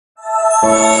You're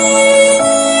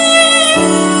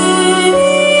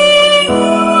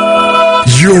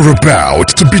about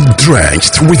to be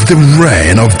drenched with the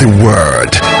rain of the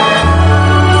word.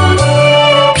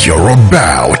 You're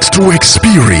about to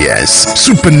experience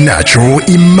supernatural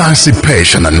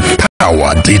emancipation and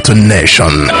power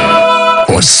detonation.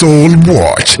 On Soul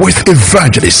Watch with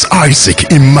Evangelist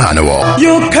Isaac Emmanuel.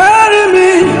 You carry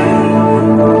me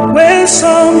when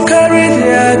some carry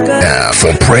their God.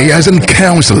 For prayers and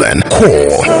counseling,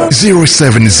 call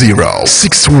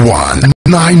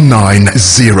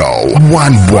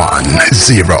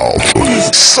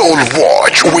 070-61990-110. Soul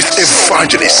Watch with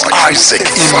Evangelist Isaac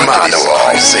Emmanuel.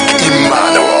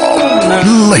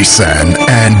 Listen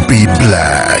and be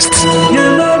blessed.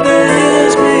 You know there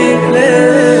is me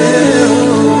blessed.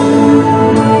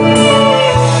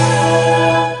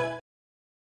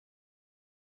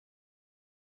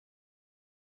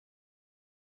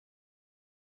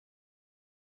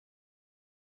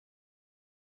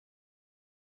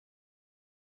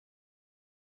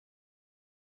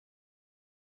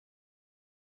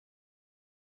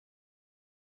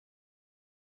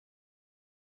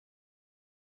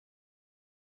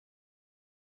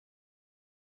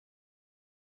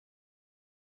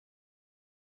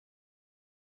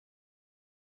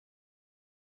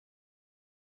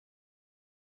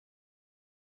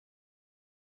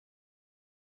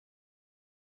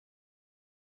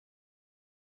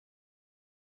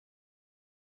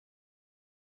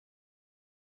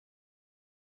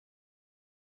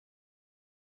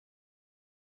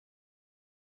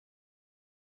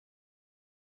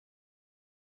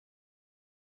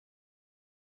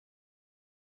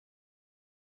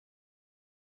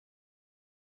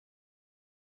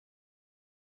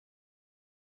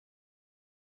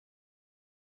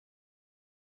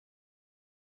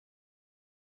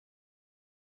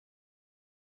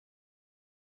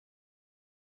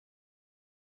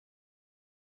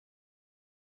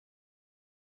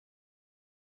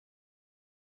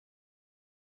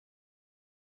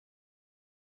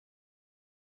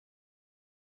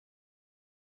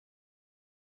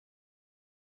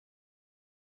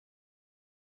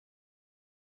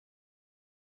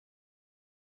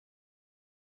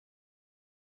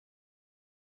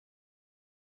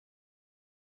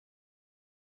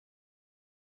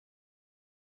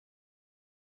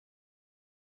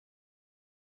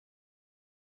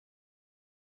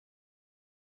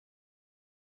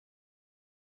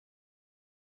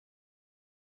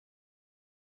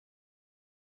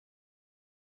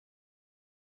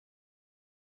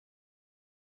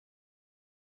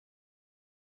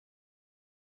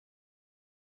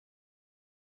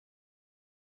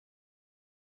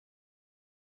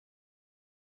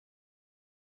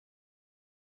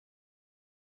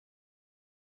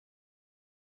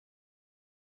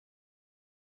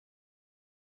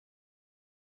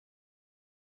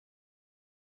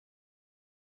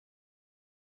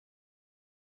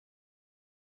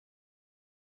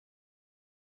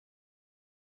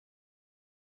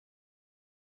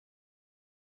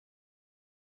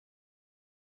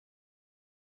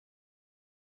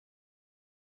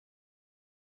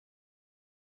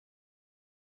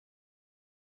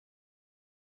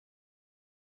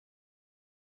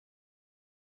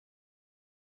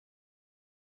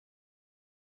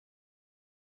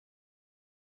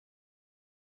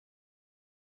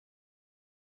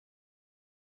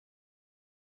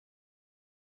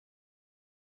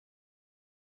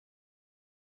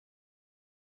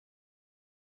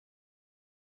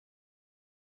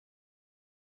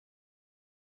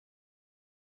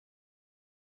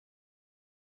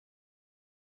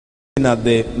 At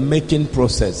the making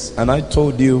process, and I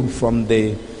told you from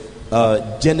the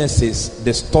Genesis,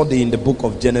 the study in the book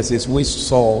of Genesis, we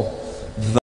saw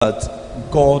that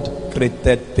God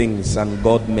created things and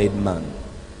God made man,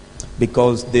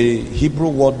 because the Hebrew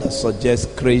word that suggests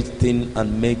creating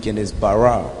and making is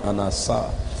bara and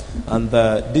asa, and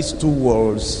these two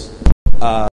words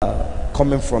are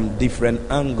coming from different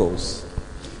angles.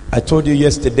 I told you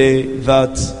yesterday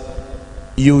that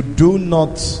you do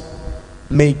not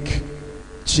make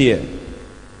chair,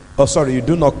 you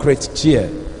do not create chair.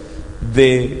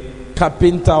 The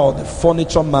carpenter or the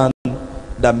furniture man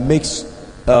that makes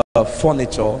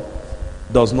furniture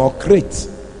does not create,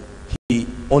 he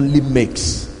only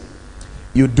makes.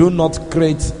 You do not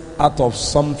create out of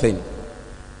something,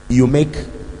 you make.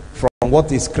 From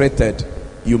what is created,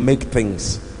 you make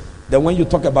things. Then when you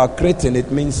talk about creating,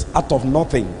 it means out of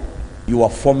nothing you are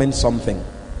forming something.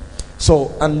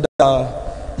 So, and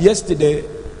yesterday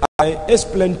I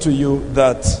explained to you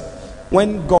that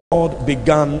when God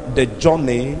began the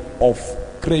journey of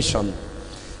creation,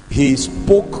 he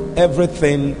spoke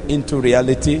everything into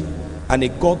reality and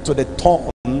it got to the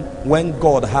turn when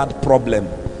God had problem.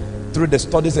 Through the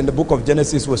studies in the book of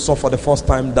Genesis, we saw for the first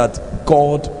time that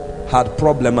God had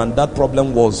problem, and that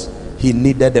problem was he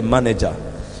needed a manager.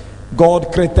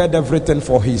 God created everything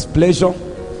for his pleasure,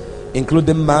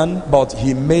 including man, but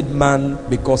he made man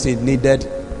because he needed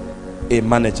a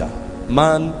manager.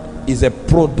 Man is a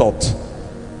product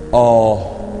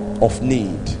of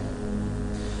need.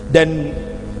 Then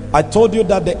I told you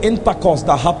that the intercourse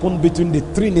that happened between the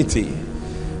Trinity,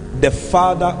 the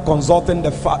Father consulting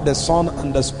the Son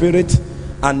and the Spirit,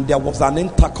 and there was an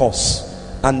intercourse,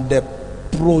 and the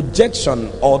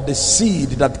projection or the seed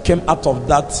that came out of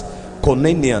that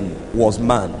Canaan was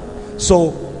man.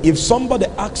 So if somebody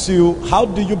asks you, how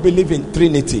do you believe in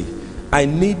Trinity? I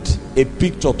need a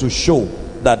picture to show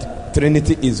that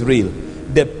Trinity is real.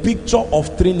 The picture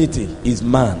of Trinity is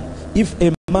man.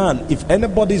 If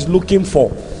anybody is looking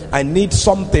for, I need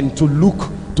something to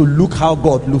look how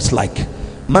God looks like.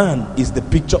 Man is the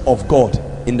picture of God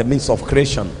in the midst of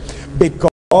creation.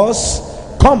 Because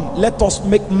come, let us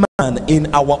make man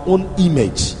in our own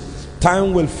image.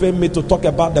 Time will fail me to talk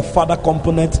about the Father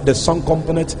component, the Son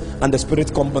component, and the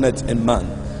Spirit component in man,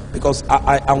 because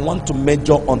I want to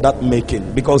major on that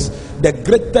making, because the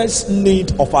greatest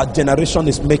need of our generation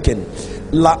is making.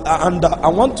 And I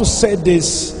want to say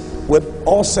this with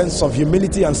all sense of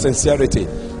humility and sincerity.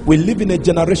 We live in a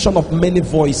generation of many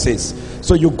voices.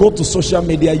 So you go to social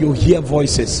media, you hear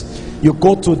voices. You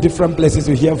go to different places,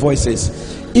 you hear voices.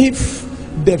 If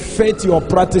the faith you are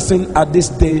practicing at this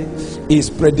day is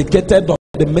predicated on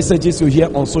the messages you hear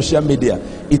on social media,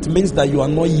 it means that you are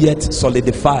not yet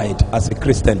solidified as a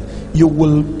Christian. You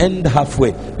will end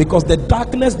halfway, because the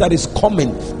darkness that is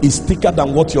coming is thicker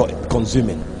than what you're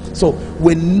consuming. So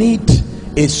we need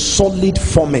a solid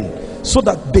forming, so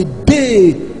that the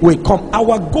day will come.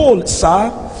 Our goal,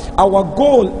 sir, our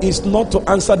goal is not to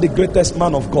answer the greatest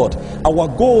man of God. Our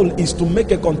goal is to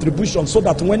make a contribution, so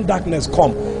that when darkness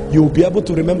comes, you will be able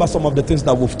to remember some of the things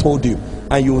that we've told you,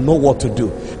 and you will know what to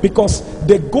do. Because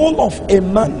the goal of a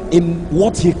man in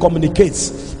what he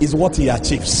communicates is what he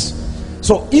achieves.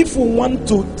 So if we want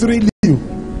to thrill you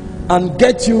and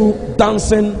get you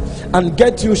dancing and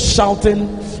get you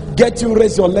shouting, get you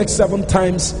raise your legs 7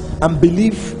 times and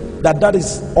believe that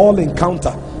is all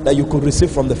encounter that you could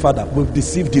receive from the Father, we've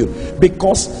deceived you.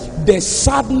 Because the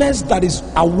sadness that is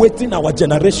awaiting our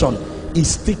generation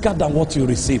is thicker than what you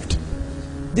received.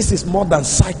 This is more than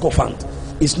sycophant.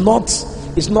 It's not.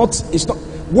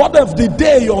 What if the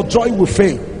day your joy will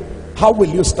fail? How will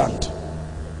you stand?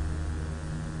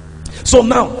 So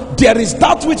now there is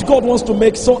that which God wants to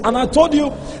make. So, and I told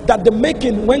you that the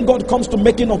making, when God comes to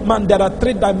making of man, there are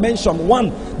 3 dimensions. One,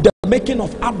 the making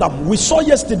of Adam. We saw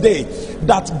yesterday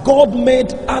that God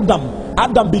made Adam.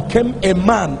 Adam became a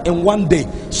man in one day.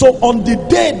 So on the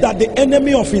day that the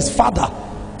enemy of his father,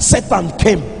 Satan,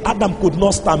 came, Adam could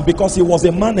not stand, because he was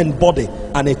a man in body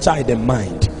and a child in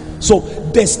mind. So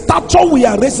the stature we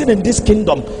are raising in this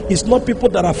kingdom is not people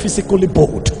that are physically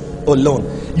bold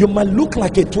alone. You might look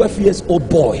like a 12-year-old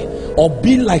boy, or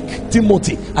be like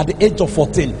Timothy at the age of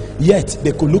 14, yet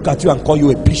they could look at you and call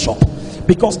you a bishop.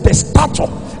 Because the stature,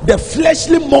 the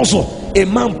fleshly muscle a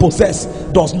man possesses,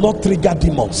 does not trigger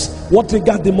demons. What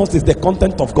triggers demons is the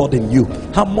content of God in you.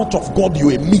 How much of God you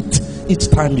emit each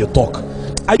time you talk.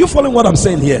 Are you following what I'm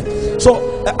saying here?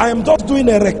 So I am just doing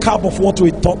a recap of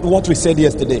what we said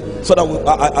yesterday, so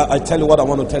that I tell you what I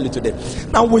want to tell you today.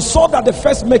 Now we saw that the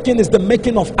first making is the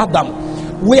making of Adam,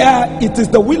 where it is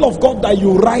the will of God that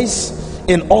you rise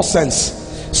in all sense.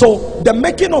 So the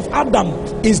making of Adam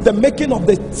is the making of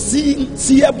the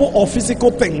seeable or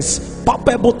physical things,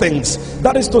 palpable things.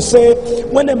 That is to say,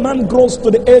 when a man grows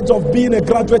to the age of being a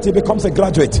graduate, he becomes a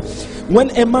graduate.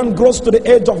 When a man grows to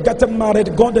the age of getting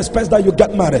married, God expects that you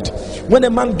get married. When a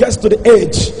man gets to the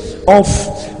age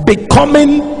of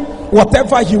becoming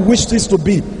whatever he wishes to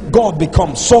be, God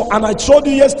becomes. So, and I showed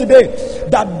you yesterday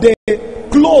that the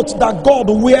clothes that God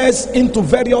wears into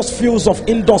various fields of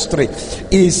industry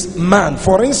is man.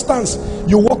 For instance,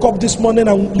 you woke up this morning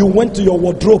and you went to your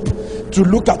wardrobe to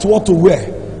look at what to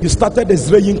wear. You started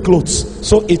Israeli clothes.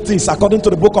 So it is, according to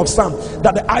the book of Psalm,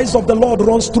 that the eyes of the Lord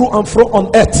runs through and fro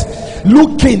on earth,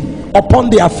 looking upon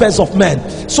the affairs of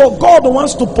men. So God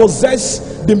wants to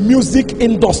possess the music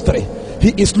industry.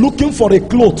 He is looking for a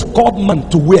cloth called man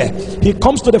to wear. He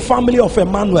comes to the family of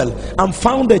Emmanuel and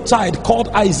found a child called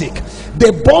Isaac.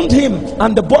 They bound him,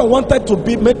 and the boy wanted to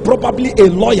be made probably a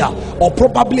lawyer or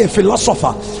probably a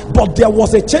philosopher. But there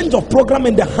was a change of program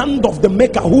in the hand of the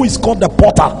maker, who is called the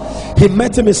potter. He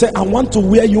met him and said, I want to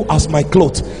wear you as my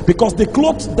clothes, because the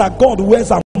clothes that God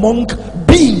wears among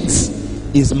beings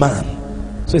is man.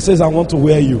 So he says, I want to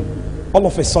wear you. All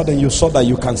of a sudden you saw that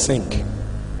you can sing.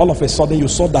 All of a sudden you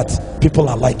saw that people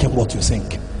are liking what you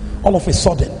sing. All of a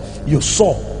sudden you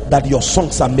saw that your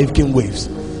songs are making waves.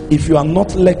 If you are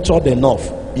not lectured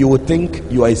enough, you will think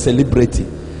you are a celebrity.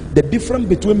 The difference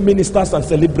between ministers and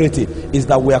celebrity is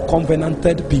that we are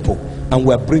covenanted people and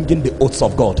we are bringing the oaths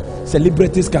of God.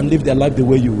 Celebrities can live their life the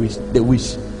way they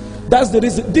wish. That's the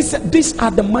reason. These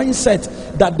are the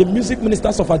mindset that the music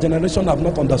ministers of our generation have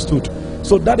not understood.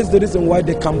 So that is the reason why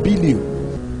they can bill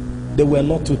you. They were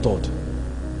not tutored.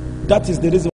 That is the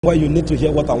reason why you need to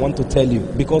hear what I want to tell you,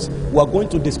 because we are going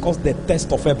to discuss the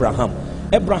test of Abraham.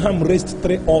 Abraham raised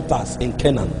 3 altars in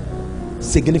Canaan.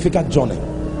 Significant journey.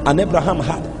 And Abraham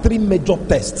had 3 major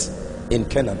tests in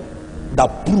Canaan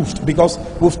that proved, because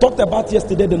we've talked about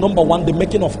yesterday the number 1, the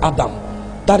making of Adam.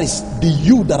 That is the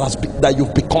you that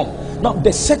you've become. Now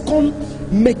the second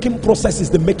making process is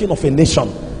the making of a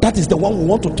nation. That is the one we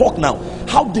want to talk now.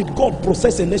 How did God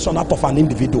process a nation out of an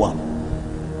individual?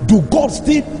 Do God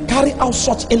still carry out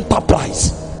such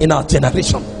enterprise in our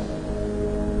generation?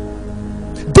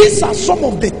 These are some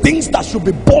of the things that should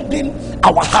be burdening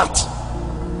our heart.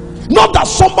 Not that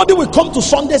somebody will come to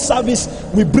Sunday service,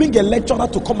 we bring a lecturer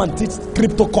to come and teach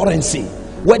cryptocurrency,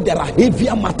 where there are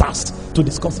heavier matters to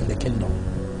discuss in the kingdom.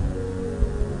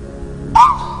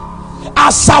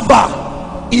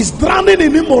 Asaba is drowning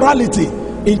in immorality,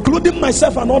 including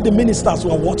myself and all the ministers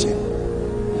who are watching.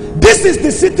 This is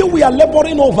the city we are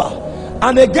laboring over.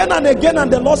 And again, and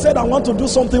the Lord said, I want to do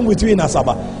something with you in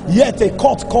Asaba. Yet a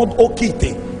court called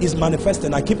Okite is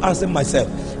manifesting. I keep asking myself,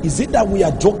 is it that we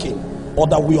are joking or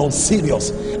that we are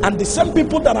unserious? And the same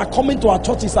people that are coming to our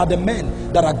churches are the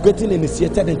men that are getting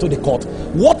initiated into the court.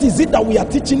 What is it that we are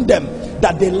teaching them?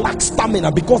 That they lack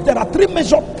stamina, because there are 3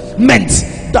 measurements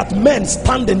that men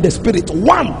stand in the spirit.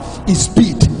 1 is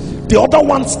speed, the other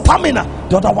one stamina,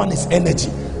 the other one is energy.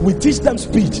 We teach them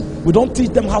speed, we don't teach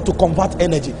them how to convert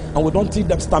energy, and we don't teach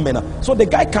them stamina. So the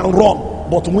guy can run,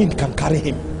 but wind can carry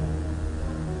him.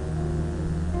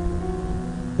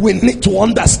 We need to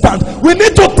understand, we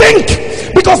need to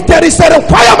think, because there is a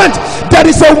requirement, there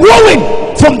is a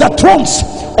wooing from the thrones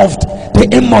of the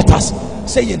immortals,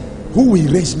 saying, who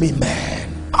will raise me man?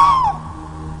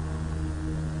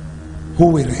 Who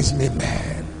will raise me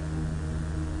man?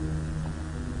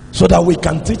 So that we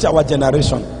can teach our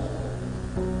generation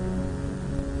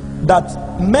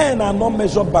that men are not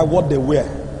measured by what they wear.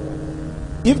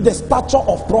 If the stature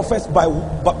of prophets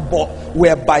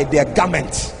were by their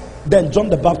garments, then John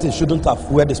the Baptist shouldn't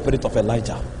have wear the spirit of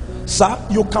Elijah. Sir,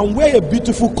 you can wear a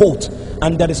beautiful coat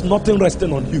and there is nothing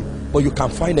resting on you, but you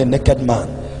can find a naked man,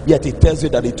 yet it tells you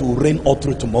that it will rain all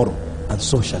through tomorrow, and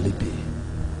so shall it be.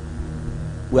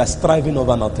 We are striving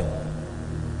over nothing,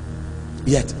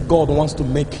 yet God wants to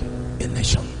make a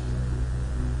nation.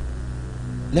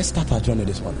 Let's start our journey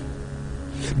this morning.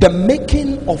 The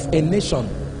making of a nation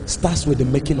starts with the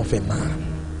making of a man.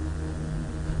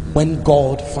 When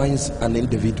God finds an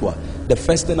individual, the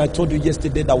first thing I told you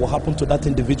yesterday that will happen to that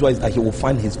individual is that he will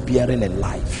find his bearing in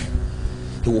life.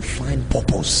 He will find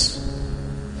purpose.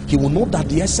 He will know that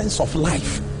the essence of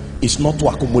life is not to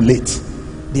accumulate.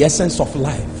 The essence of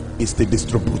life is to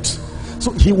distribute.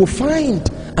 So he will find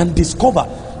and discover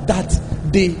that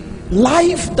the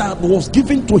life that was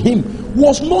given to him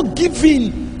was not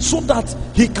given so that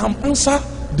he can answer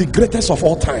the greatest of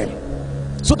all time,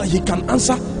 so that he can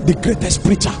answer the greatest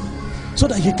preacher, so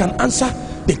that he can answer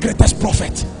the greatest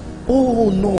prophet. Oh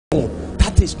no,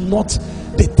 that is not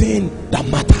the thing that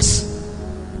matters.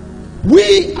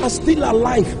 We are still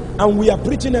alive and we are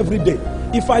preaching every day.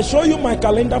 If I show you my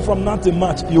calendar from now to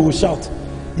March, you will shout.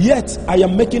 Yet I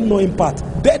am making no impact.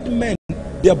 Dead men,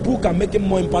 their book are making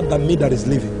more impact than me that is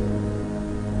living,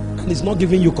 and it's not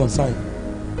giving you concern.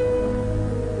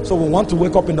 So we want to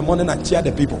wake up in the morning and cheer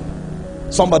the people.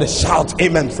 Somebody shout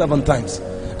amen 7 times,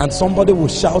 and somebody will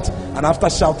shout, and after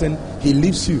shouting he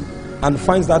leaves you and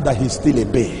finds out that he's still a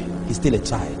babe, he's still a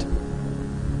child.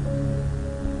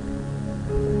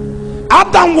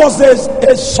 Adam was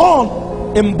a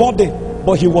son in body,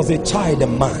 but he was a child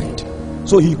in mind,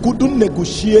 so he couldn't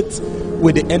negotiate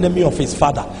with the enemy of his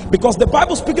father. Because the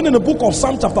Bible, speaking in the book of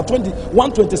Psalm chapter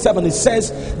 21:27, it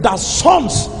says that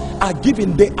sons are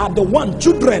given, they are the one,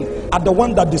 children are the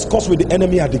one that discuss with the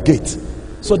enemy at the gate.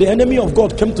 So the enemy of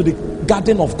God came to the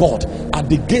garden of God. At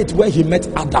the gate where he met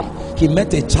Adam, he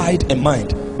met a child in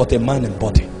mind, but a man in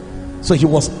body. So he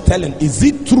was telling, is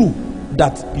it true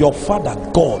that your father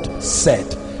God said?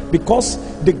 Because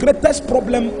the greatest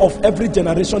problem of every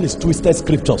generation is twisted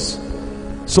scriptures.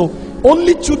 So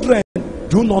only children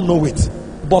do not know it,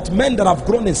 but men that have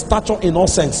grown in stature in all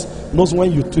sense knows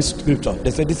when you twist scripture.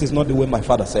 They say, this is not the way my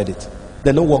father said it.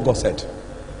 They know what God said.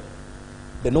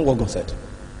 They know what God said.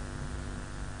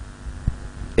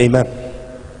 Amen.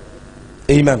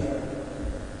 Amen.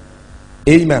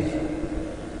 Amen.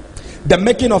 The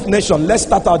making of nation. Let's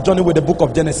start our journey with the book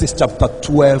of Genesis chapter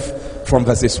 12 from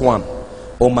verses 1.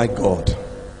 Oh my God.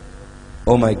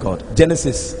 Oh my God.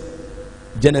 Genesis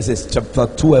chapter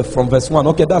 12 from verse 1.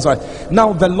 Okay, that's right.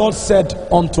 Now the Lord said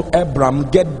unto Abram,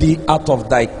 get thee out of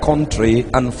thy country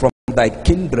and from thy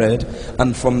kindred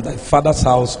and from thy father's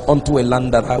house unto a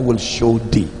land that I will show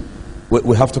thee.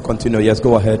 We have to continue. Yes,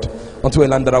 go ahead. Unto a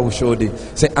land that I will show thee.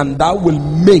 Say, and thou will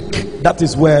make. That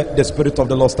is where the Spirit of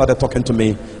the Lord started talking to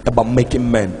me about making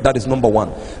men. That is number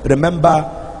one.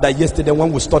 Remember that yesterday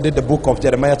when we studied the book of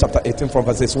Jeremiah chapter 18 from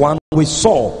verses 1, we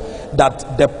saw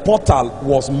that the portal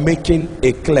was making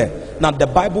a clay. Now the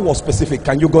Bible was specific.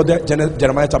 Can you go there?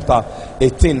 Jeremiah chapter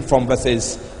 18 from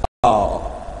verses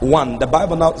 1. The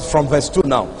Bible now, from verse 2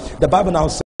 now. The Bible now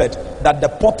said that the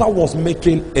potter was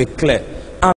making a clay.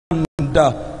 And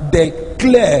the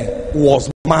clay was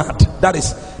mad. That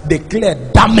is, the clay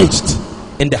damaged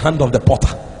in the hand of the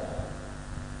potter.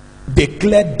 The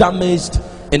clay damaged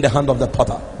in the hand of the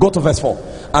potter. Go to verse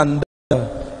 4. And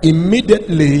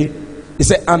immediately he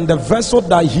said, and the vessel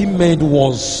that he made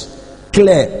was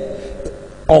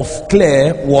of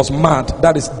clay was mad.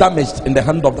 That is, damaged in the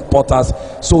hand of the potters.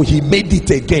 So he made it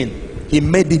again. He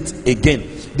made it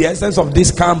again. The essence of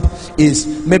this camp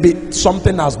is maybe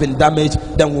something has been damaged,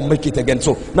 then we'll make it again.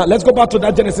 So now let's go back to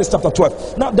that Genesis chapter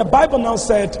 12. Now the Bible now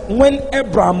said when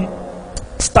Abram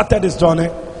started his journey,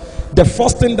 the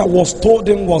first thing that was told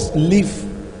him was, leave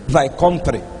thy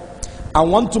country. I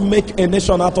want to make a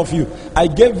nation out of you. I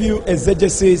gave you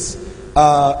exegesis,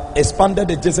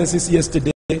 expanded exegesis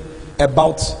yesterday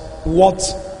about what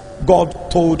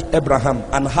God told Abraham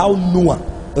and how Noah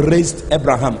raised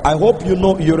Abraham. I hope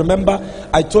you remember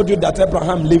I told you that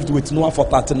Abraham lived with Noah for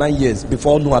 39 years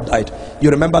before Noah died. You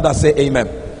remember that? Say amen.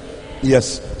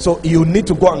 Yes. So you need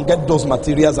to go and get those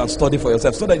materials and study for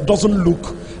yourself so that it doesn't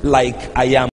look like I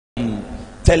am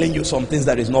telling you some things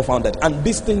that is not founded. And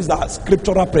these things that are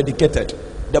scriptural predicated.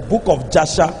 The book of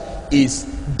Joshua is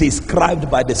described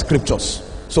by the scriptures.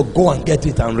 So go and get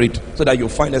it and read so that you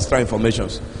find extra information.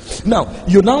 Now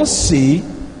you now see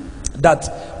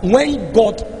that when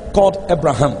God called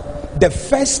Abraham, the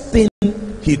first thing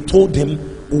he told him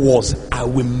was, I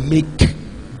will make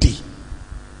thee.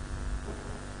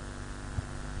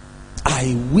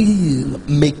 I will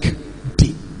make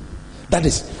thee. That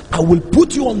is, I will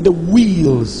put you on the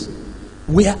wheels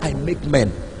where I make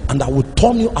men, and I will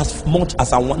turn you as much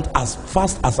as I want, as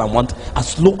fast as I want, as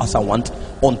slow as I want,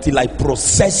 until I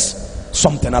process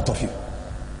something out of you.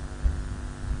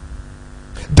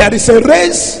 There is a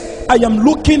race I am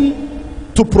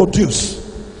looking to produce,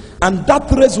 and that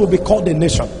race will be called a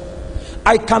nation.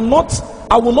 I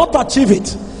will not achieve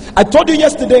it. I told you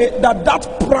yesterday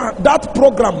that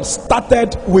program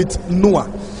started with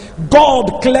Noah.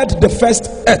 God cleared the first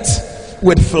earth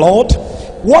with flood.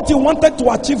 What he wanted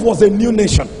to achieve was a new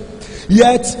nation.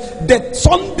 Yet the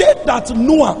Sunday that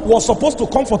Noah was supposed to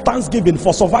come for Thanksgiving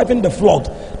for surviving the flood,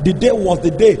 the day was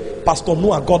the day Pastor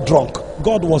Noah got drunk.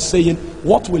 God was saying,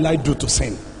 what will I do to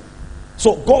sin?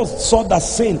 So God saw that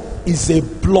sin is a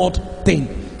blood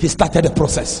thing. He started the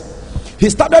process. He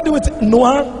started with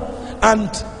Noah, and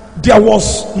there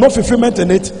was no fulfillment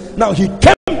in it. Now he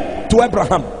came to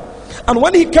Abraham, and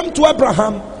when he came to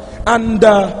Abraham and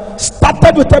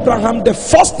started with Abraham, the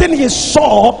first thing he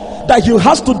saw that he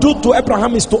has to do to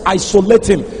Abraham is to isolate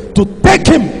him, to take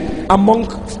him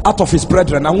out of his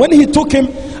brethren. And when he took him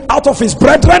out of his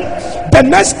brethren, the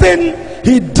next thing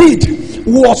he did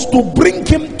was to bring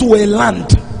him to a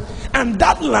land, and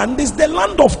that land is the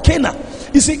land of Canaan.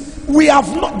 You see,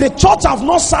 the church have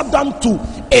not sat down to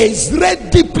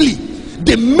read deeply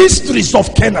the mysteries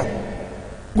of Canaan.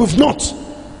 We've not.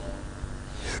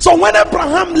 So when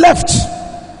Abraham left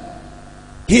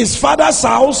his father's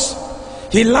house,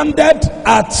 he landed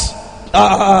at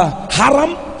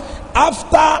Haram.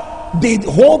 After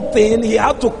the whole thing, he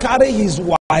had to carry his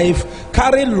wife,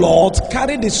 carry Lot,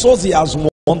 carry the souls he has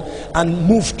won, and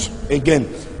moved again.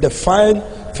 The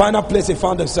final place he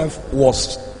found himself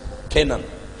was Canaan.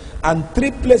 And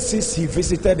 3 places he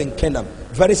visited in Canaan,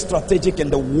 very strategic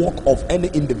in the work of any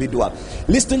individual.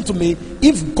 Listen to me.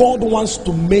 If God wants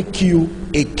to make you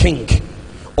a king,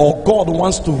 or God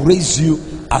wants to raise you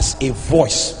as a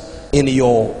voice in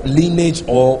your lineage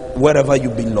or wherever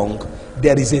you belong,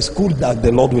 there is a school that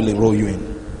the Lord will enroll you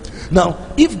in. Now,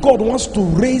 if God wants to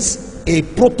raise a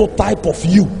prototype of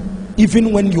you,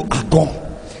 even when you are gone,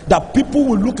 that people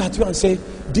will look at you and say,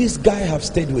 this guy have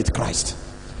stayed with Christ,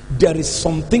 there is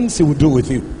some things he will do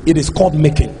with you. It is called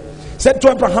making. said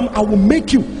to Abraham, I will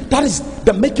make you. That is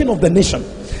the making of the nation.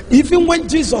 Even when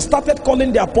Jesus started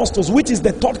calling the apostles, which is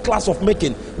the third class of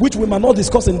making, which we might not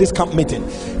discuss in this camp meeting,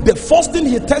 the first thing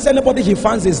he tells anybody he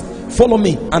finds is, follow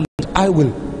me and I will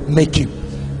make you.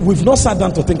 We've not sat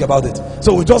down to think about it,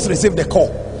 so we just received the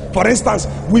call. For instance,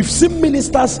 we've seen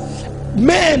ministers,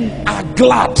 men are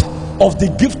glad of the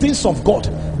giftings of God,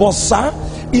 but sir,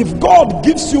 if God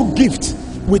gives you gift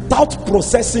without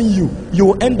processing you, you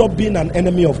will end up being an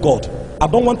enemy of God. I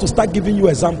don't want to start giving you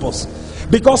examples,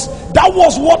 because that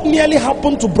was what nearly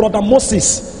happened to brother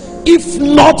Moses. If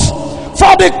not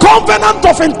for the covenant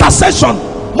of intercession,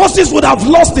 Moses would have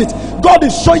lost it. God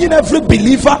is showing every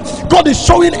believer, God is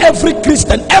showing every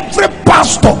Christian, every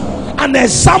pastor, an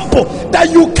example that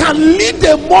you can lead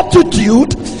a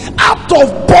multitude out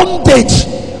of bondage,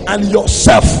 and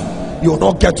yourself, you will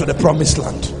not get to the promised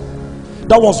land.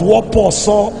 That was what Paul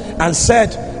saw and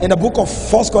said in the book of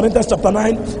 1 Corinthians chapter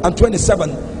 9 and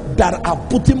 27, that I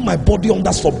putting my body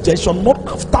under subjection, not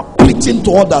after preaching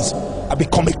to others, I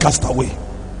become a castaway.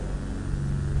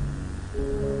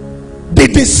 The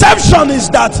deception is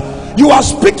that you are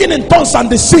speaking in tongues and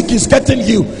the sick is getting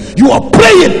healed. You are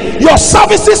praying, your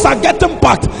services are getting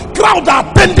packed, crowds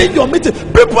are attending your meeting,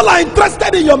 people are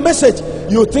interested in your message.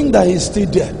 You think that he's still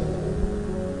there.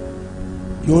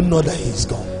 You know that he's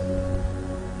gone.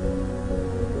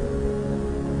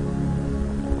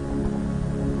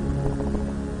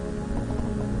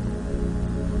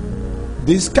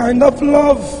 This kind of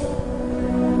love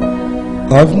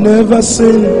I've never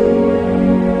seen.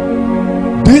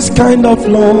 This kind of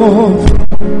love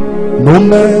no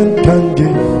man can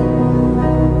give.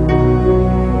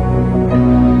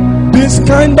 This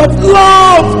kind of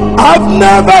love I've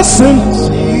never seen.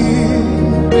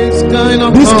 This kind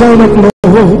of love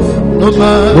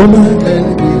no man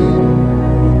can give.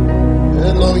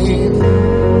 Elohim,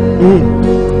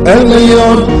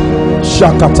 Elohim,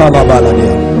 Shakatala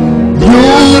Baladia.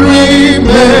 You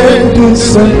remain the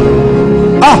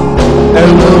same.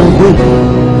 Elohim,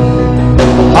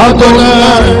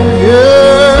 Adonai,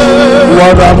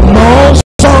 what an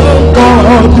awesome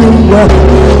God you are.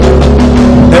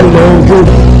 Elohim,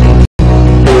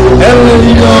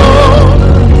 Elohim,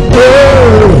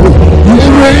 you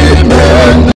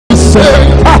remain the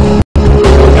same.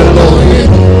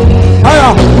 Elohim,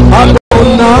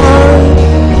 Adonai,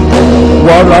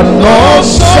 what an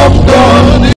awesome God.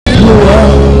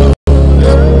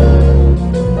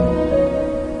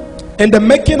 In the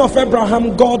making of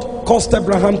Abraham, God caused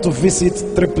Abraham to visit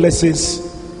 3 places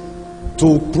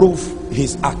to prove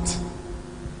his act.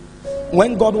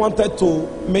 When God wanted to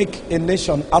make a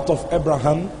nation out of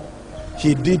Abraham,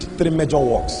 he did 3 major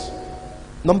works.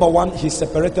 Number 1, he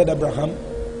separated Abraham.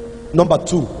 Number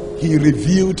 2, he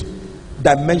revealed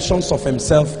dimensions of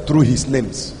himself through his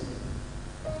names.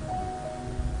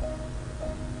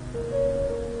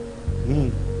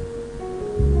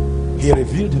 He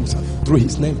revealed himself through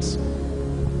his names.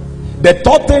 The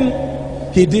third thing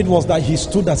he did was that he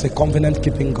stood as a covenant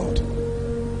keeping God.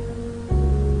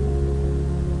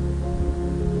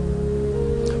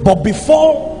 But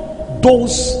before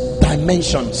those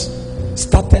dimensions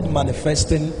started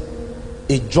manifesting,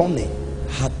 a journey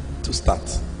had to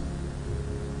start.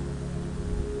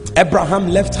 Abraham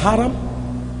left Haran.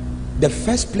 The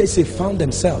first place he found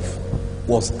himself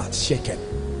was at Shechem.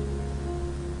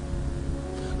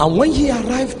 And when he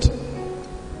arrived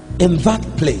in that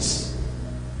place,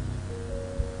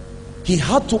 he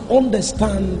had to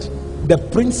understand the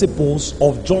principles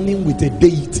of joining with a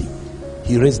deity.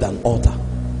 He raised an altar.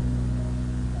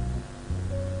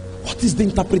 What is the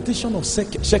interpretation of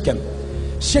Shechem?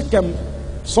 Shechem,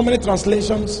 so many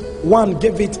translations, one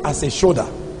gave it as a shoulder.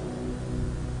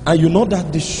 And you know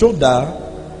that the shoulder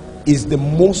is the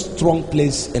most strong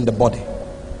place in the body.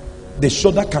 The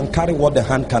shoulder can carry what the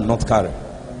hand cannot carry.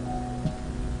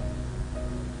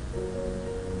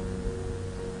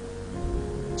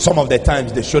 Some of the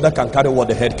times the shoulder can carry what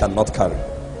the head cannot carry.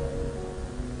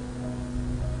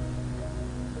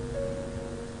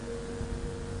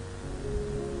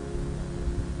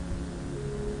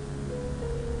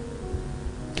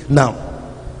 Now,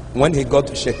 when he got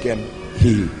to Shechem,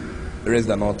 he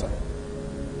raised an altar.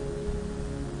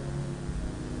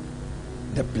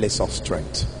 The place of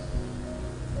strength.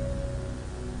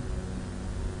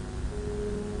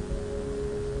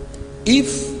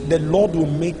 If the Lord will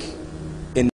make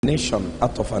a nation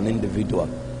out of an individual,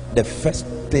 the first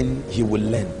thing he will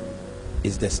learn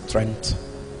is the strength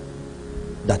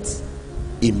that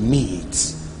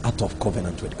emanates out of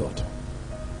covenant with God.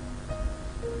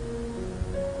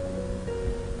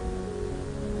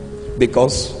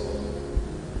 Because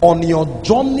on your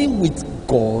journey with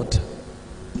God,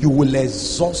 you will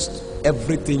exhaust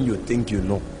everything you think you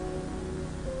know.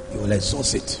 You will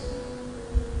exhaust it.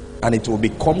 And it will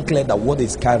become clear that what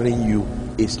is carrying you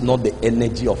is not the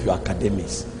energy of your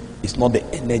academics. It's not the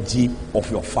energy of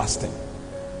your fasting.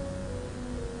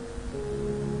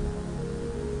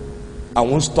 I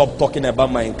won't stop talking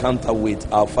about my encounter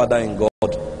with our Father in God,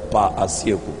 Pa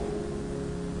Asieku.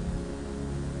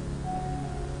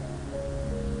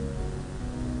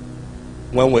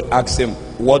 When we asked him,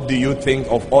 what do you think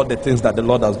of all the things that the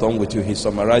Lord has done with you? He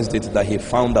summarized it that he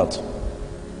found out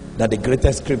that the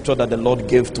greatest scripture that the Lord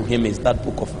gave to him is that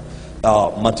book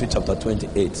of Matthew chapter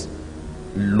 28.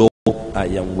 Lo, I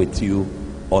am with you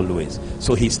always.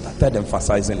 So he started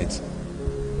emphasizing it.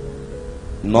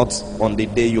 Not on the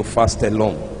day you fast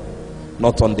alone,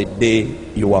 not on the day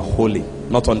you are holy,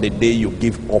 not on the day you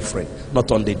give offering,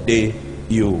 not on the day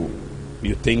you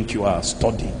think you are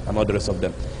studying and all the rest of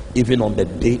them. Even on the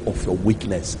day of your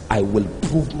weakness, I will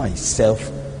prove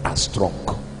myself as strong.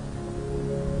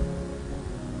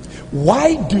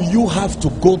 Why do you have to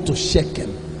go to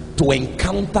Shechem to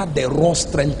encounter the raw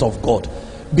strength of God?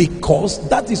 Because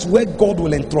that is where God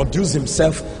will introduce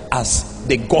himself as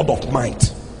the God of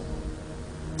might.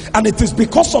 And it is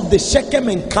because of the Shechem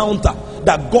encounter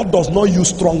that God does not use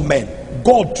strong men.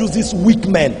 God chooses weak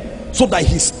men so that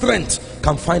his strength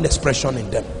can find expression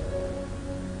in them.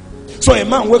 So a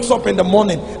man wakes up in the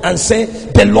morning and say,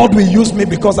 the Lord will use me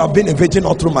because I've been a virgin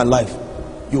all through my life.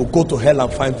 You'll go to hell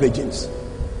and find virgins.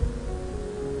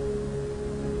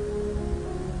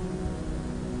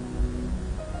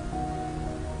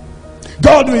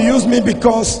 God will use me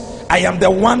because I am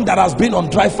the one that has been on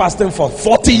dry fasting for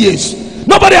 40 years.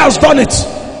 Nobody has done it.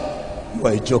 You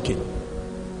are joking.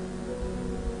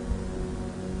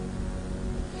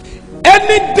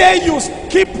 Any day you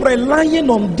keep relying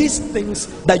on these things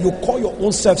that you call your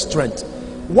own self-strength,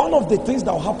 one of the things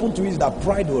that will happen to you is that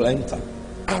pride will enter.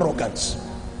 Arrogance.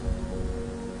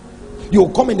 You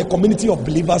will come in the community of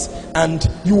believers and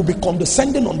you will be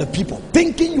condescending on the people,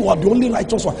 thinking you are the only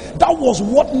righteous one. That was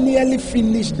what nearly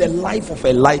finished the life of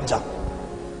Elijah.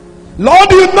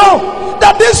 Lord, you know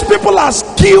that these people has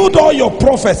killed all your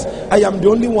prophets. I am the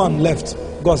only one left.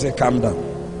 God said, calm down.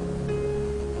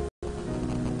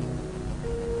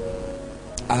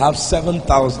 I have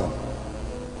 7,000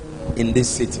 in this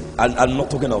city. I'm not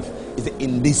talking of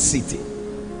in this city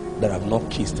that have not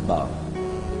kissed Baal.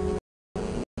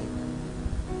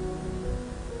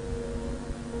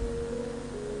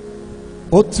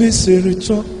 Oti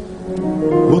siricho,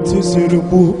 oti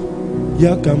siribu,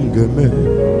 yakam geme.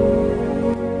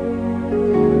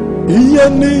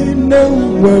 Iyani ne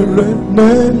wele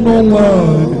ne nonga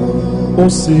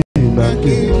osi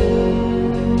naki.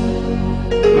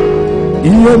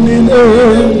 Iyani ne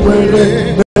wele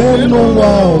ne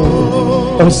nonga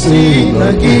osi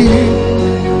naki.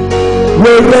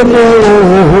 Wele mo,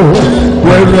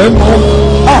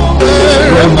 ah,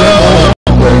 wele mo.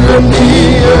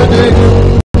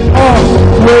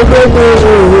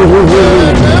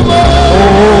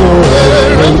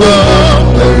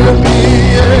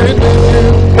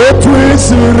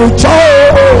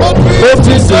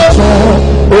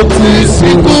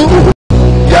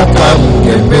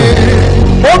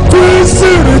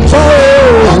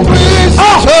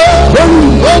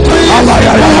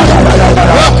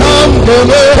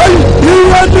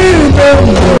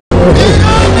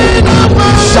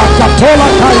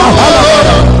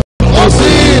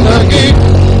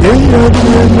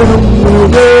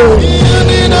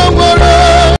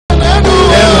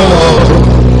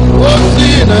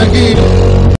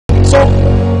 So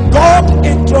God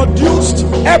introduced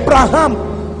Abraham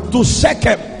to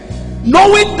Shechem,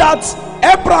 knowing that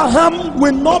Abraham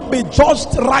will not be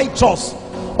judged righteous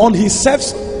on his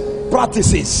self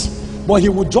practices, but he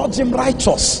will judge him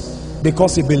righteous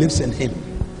because he believes in him.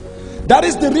 That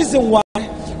is the reason why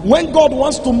when God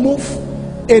wants to move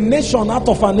a nation out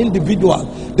of an individual,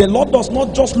 the Lord does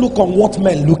not just look on what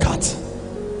men look at.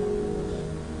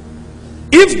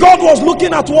 If God was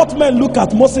looking at what men look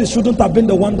at, Moses shouldn't have been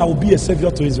the one that would be a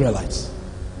savior to Israelites,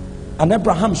 and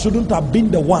Abraham shouldn't have been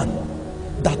the one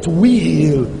that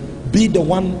will be the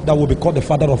one that will be called the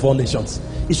father of all nations.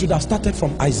 It should have started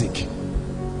from Isaac.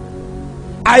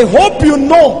 I hope you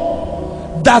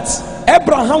know that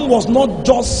Abraham was not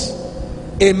just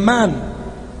a man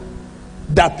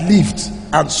that lived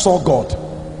and saw God.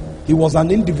 He was an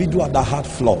individual that had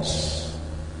flaws.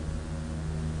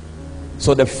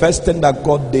 So the first thing that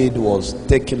God did was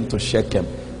take him to Shechem.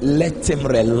 Let him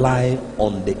rely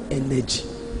on the energy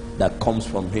that comes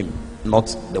from him,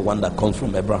 not the one that comes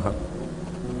from Abraham.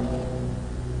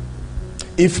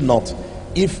 If not,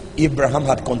 if Abraham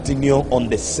had continued on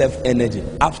the self energy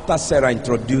after Sarah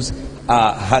introduced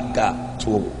Hagar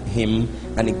to him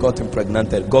and he got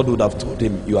impregnated, God would have told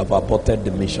him, you have aborted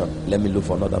the mission, let me look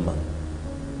for another man.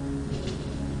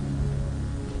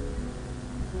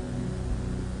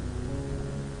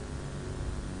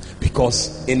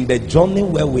 Because in the journey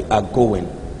where we are going,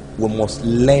 we must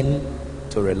learn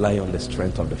to rely on the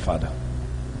strength of the Father.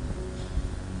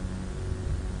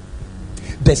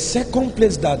 The second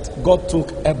place that God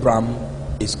took Abraham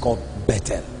is called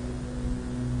Bethel.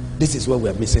 This is where we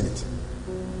are missing it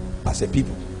as a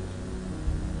people.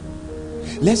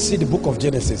 Let's see the book of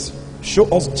Genesis. Show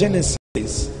us Genesis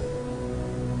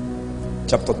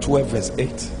chapter 12 verse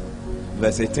 8.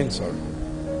 Verse 18, sorry.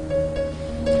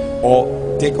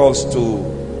 Or take us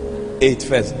to 8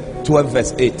 verse 12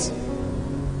 verse 8.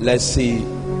 Let's see.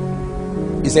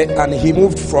 He said, and he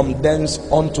moved from thence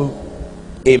unto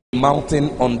a mountain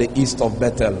on the east of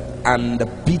Bethel, and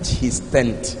pitched his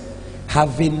tent,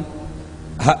 having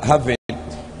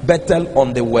Bethel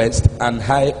on the west and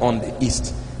Hai on the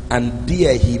east. And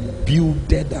there he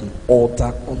builded an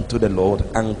altar unto the Lord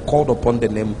and called upon the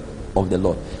name of the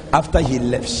Lord. After he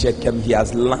left Shechem, he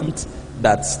has learned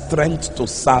that strength to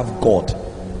serve God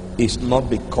is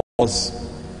not because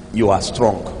you are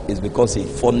strong, it's because he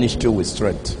furnished you with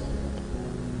strength.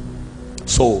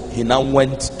 So he now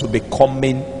went to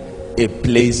becoming a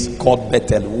place called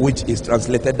Bethel, which is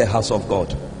translated the house of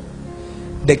God.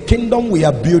 The kingdom we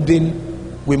are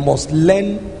building, we must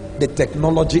learn the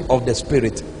technology of the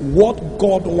spirit. What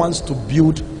God wants to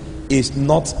build is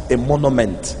not a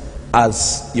monument,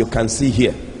 as you can see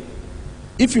here.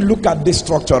 If you look at this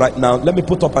structure right now, let me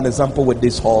put up an example with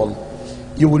this hall.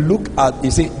 You will look at,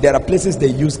 you see, there are places they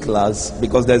use glass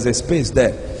because there's a space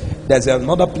there. There's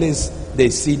another place they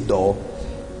see door.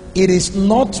 It is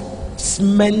not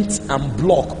cement and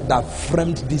block that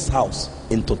framed this house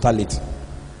in totality.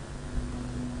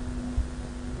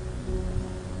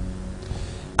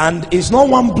 And it's not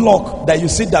one block that you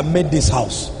see that made this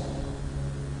house.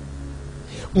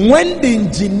 When the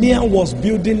engineer was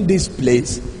building this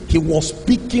place, he was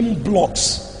picking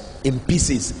blocks in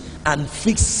pieces and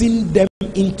fixing them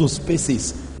into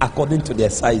spaces according to their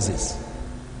sizes.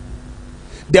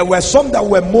 There were some that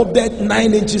were molded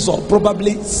 9 inches or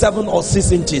probably 7 or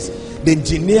 6 inches. The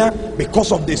engineer,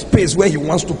 because of the space where he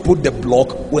wants to put the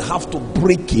block, will have to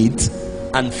break it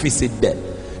and fix it there.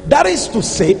 That is to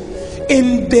say,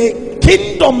 in the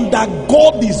kingdom that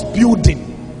God is building,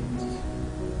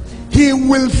 he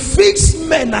will fix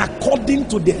men according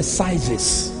to their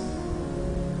sizes.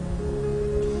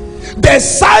 The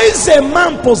size a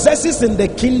man possesses in the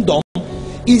kingdom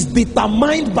is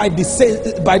determined by the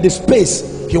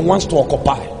space he wants to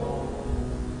occupy.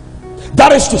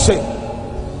 That is to say,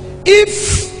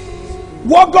 if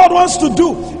what God wants to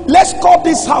do, let's call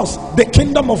this house the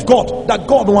kingdom of God that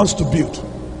God wants to build.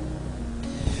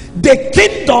 The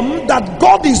kingdom that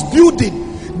God is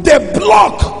building, the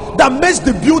block that makes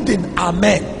the building are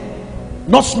men,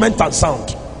 not cement and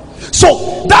sand.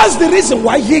 So that's the reason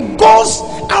why he goes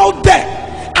out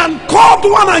there and called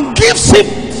one and gives him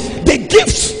the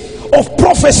gifts of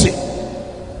prophecy.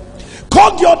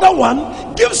 Called the other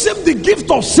one, gives him the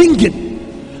gift of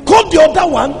singing. Called the other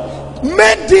one,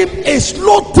 made him a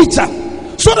slow teacher,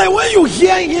 so that when you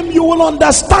hear him, you will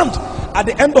understand. At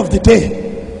the end of the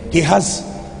day, he has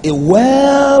a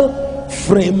well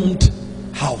framed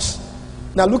house.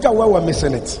 Now look at where we're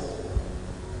missing it.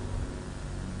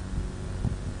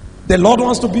 The Lord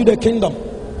wants to build a kingdom.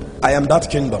 I am that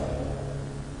kingdom.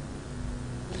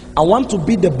 I want to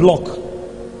be the block.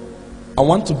 I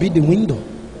want to be the window.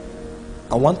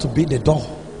 I want to be the door.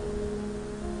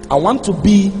 I want to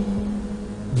be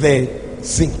the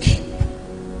sink.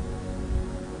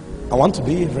 I want to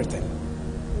be everything.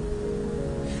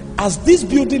 As this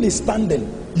building is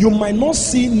standing, you might not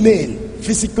see nail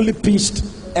physically pinched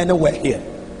anywhere here,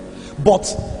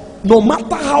 but no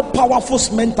matter how powerful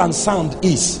cement and sand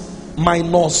is,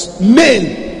 minus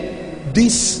nail,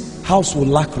 this house will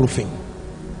lack roofing.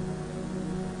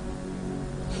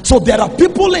 So there are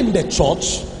people in the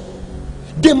church,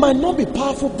 they might not be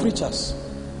powerful preachers,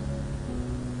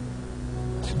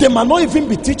 they might not even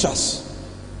be teachers,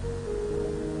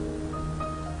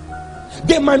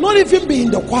 they might not even be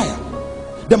in the choir,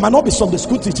 they might not be Sunday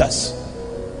school teachers.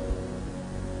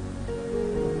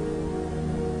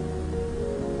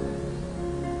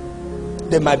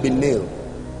 They might be nailed.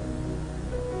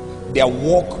 Their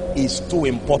work is too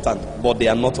important, but they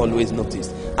are not always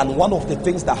noticed. And one of the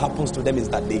things that happens to them is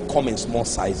that they come in small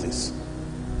sizes.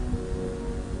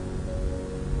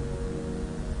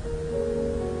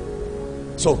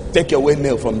 So take away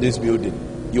nail from this building,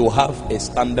 you will have a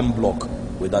standing block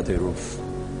without a roof.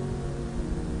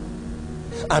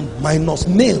 And minus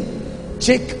nail,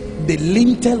 check the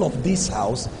lintel of this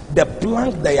house, the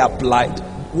plank they applied,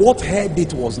 what held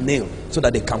it was nail, so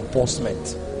that they can pour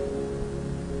cement.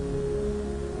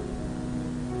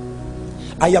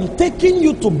 I am taking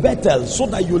you to Bethel so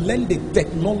that you learn the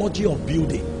technology of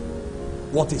building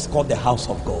what is called the house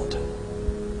of God.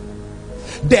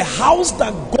 The house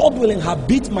that God will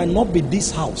inhabit might not be this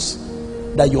house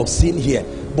that you're seeing here,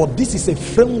 but this is a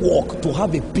framework to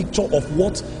have a picture of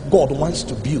what God wants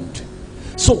to build.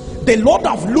 So the Lord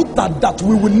have looked at that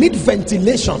we will need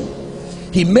ventilation.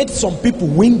 He made some people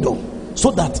window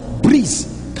so that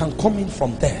breeze can come in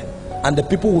from there and the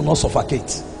people will not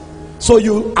suffocate. So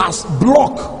you as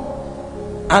block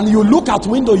and you look at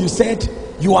window, you said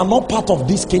you are not part of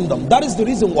this kingdom. That is the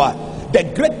reason why the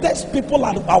greatest people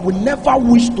I will never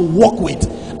wish to work with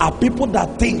are people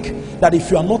that think that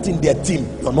if you are not in their team,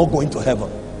 you are not going to heaven.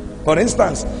 For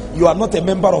instance, you are not a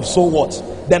member of So What,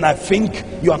 then I think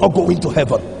you are not going to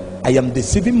heaven. I am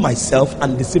deceiving myself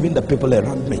and deceiving the people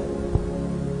around me.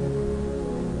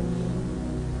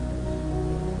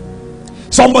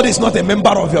 Somebody is not a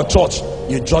member of your church,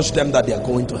 you judge them that they are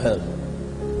going to hell.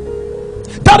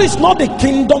 That is not the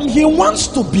kingdom he wants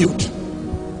to build.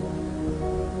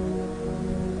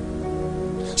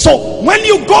 So when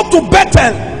you go to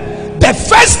Bethel, the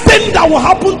first thing that will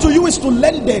happen to you is to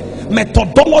learn the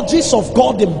methodologies of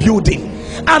God in building.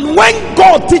 And when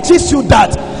God teaches you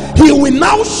that, he will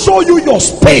now show you your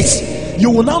space.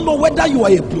 You will now know whether you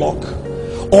are a block,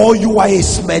 or you are a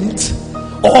cement,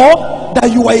 or that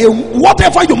you are a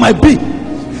whatever you might be.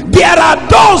 There are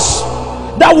those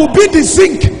that will be the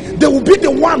zinc. They will be the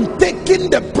one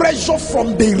taking the pressure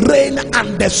from the rain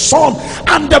and the sun,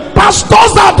 and the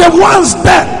pastors are the ones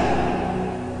there.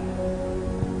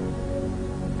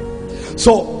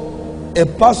 So a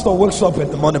pastor wakes up in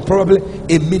the morning, probably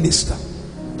a minister,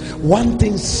 one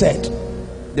thing said,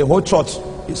 the whole church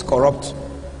is corrupt.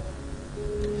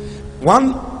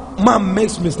 One man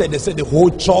makes mistake, they say the whole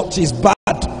church is bad,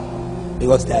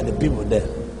 because there are the people there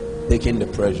taking the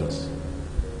pressures.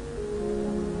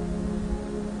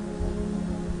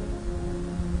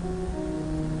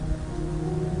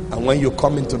 And when you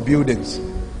come into buildings,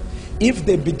 if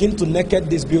they begin to naked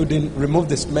this building, remove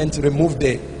the cement, remove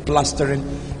the plastering,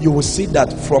 you will see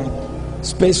that from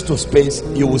space to space,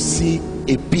 you will see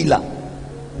a pillar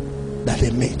that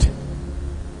they made.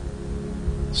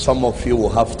 Some of you will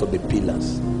have to be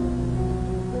pillars.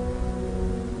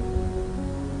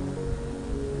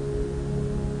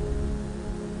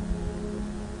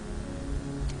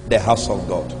 The house of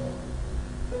God.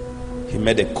 He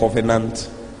made a covenant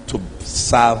to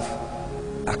serve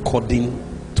according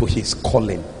to his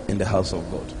calling in the house of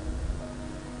God.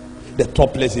 The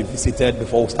top place he visited,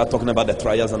 before we start talking about the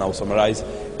trials and I'll summarize,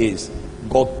 is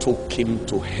God took him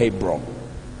to Hebron.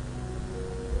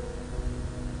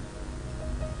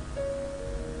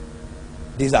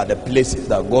 These are the places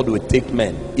that God will take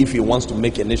men if he wants to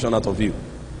make a nation out of you.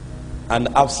 And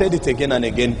I've said it again and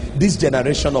again, this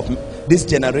generation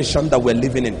that we're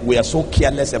living in, we are so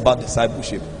careless about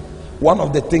discipleship. One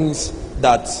of the things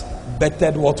that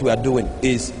bettered what we are doing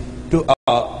is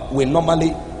we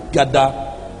normally gather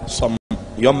some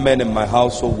young men in my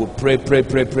house, so we pray,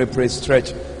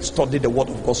 stretch, study the word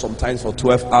of God sometimes for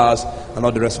 12 hours and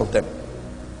all the rest of them.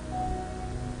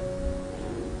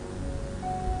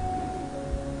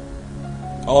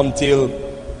 Until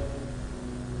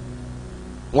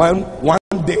one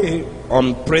day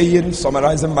on praying,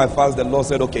 summarizing my fast, the Lord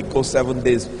said, okay, go 7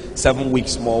 days, 7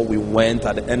 weeks more. We went.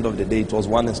 At the end of the day, it was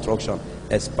one instruction: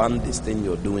 expand this thing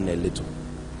you're doing a little,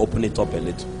 open it up a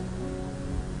little.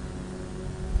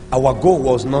 Our goal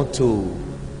was not to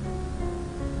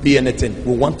be anything.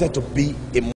 We wanted to be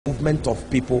a movement of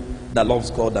people that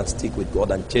loves God and stick with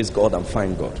God and chase God and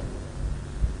find God.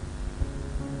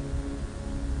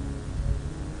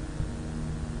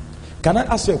 Can I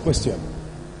ask you a question?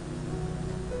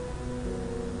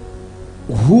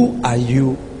 Who are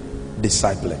you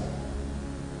discipling?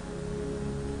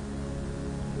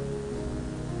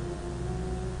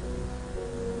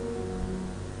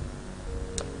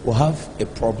 We have a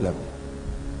problem.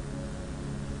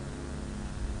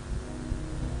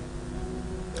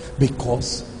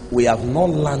 Because we have not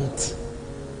learned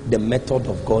the method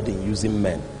of God in using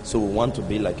men. So we want to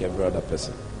be like every other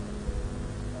person.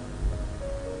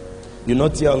 You know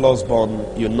T.L.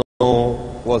 Osborne, you know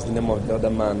what's the name of the other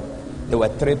man. There were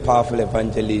 3 powerful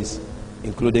evangelists,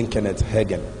 including Kenneth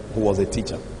Hagin, who was a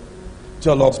teacher.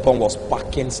 T.L. Osborne was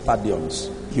packing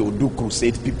stadiums. He would do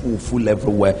crusades, people would full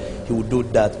everywhere. He would do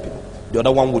that. The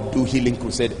other one would do healing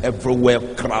crusade everywhere,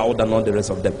 crowd and all the rest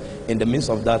of them. In the midst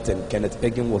of that, and Kenneth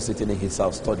Hagin was sitting in his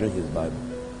house studying his Bible,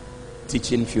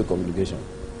 teaching few congregation.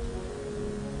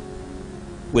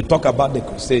 We talk about the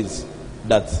crusades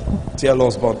that T.L.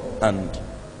 Osborne and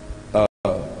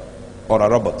Ora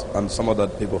Robert and some other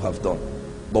people have done.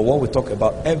 But what we talk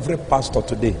about, every pastor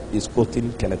today is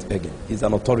quoting Kenneth Hagin. He's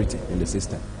an authority in the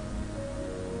system.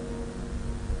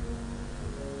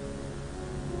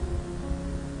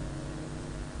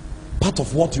 Part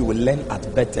of what you will learn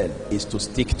at Bethel is to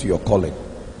stick to your calling.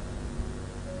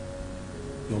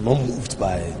 You're not moved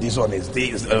by this one is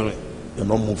this. You're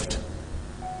not moved.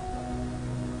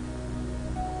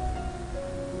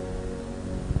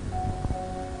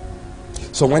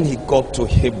 So when he got to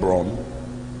Hebron,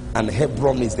 and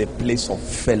Hebron is the place of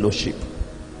fellowship,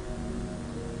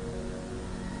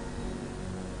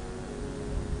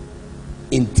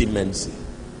 intimacy.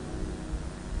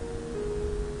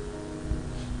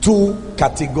 Two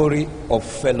category of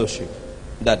fellowship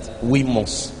that we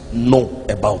must know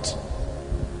about.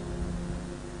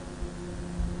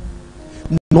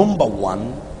 Number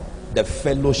one, the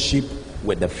fellowship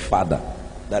with the Father,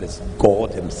 that is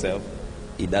God himself,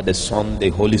 either the Son, the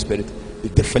Holy Spirit,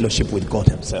 the fellowship with God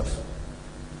himself.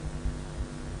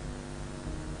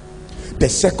 The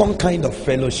second kind of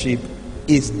fellowship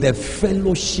is the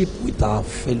fellowship with our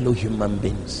fellow human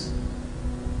beings.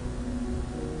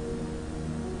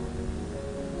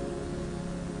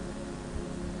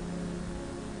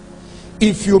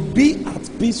 If you be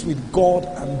at peace with God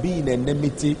and be in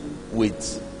enmity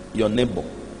with your neighbor,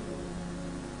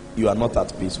 you are not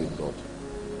at peace with God.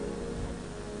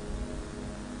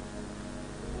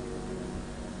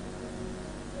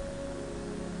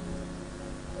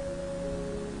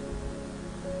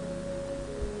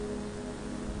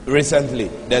 Recently,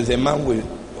 there's a man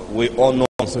we all know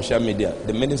on social media.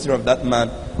 The ministry of that man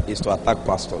is to attack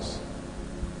pastors.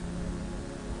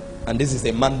 And this is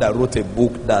a man that wrote a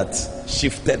book that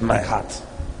shifted my heart.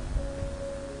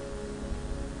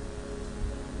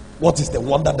 What is the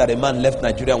wonder that a man left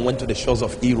Nigeria and went to the shores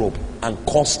of Europe and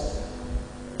caused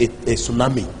a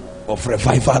tsunami of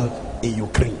revival in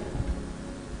Ukraine?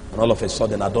 And all of a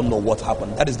sudden, I don't know what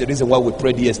happened. That is the reason why we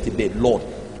prayed yesterday, Lord,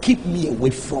 keep me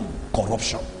away from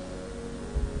corruption.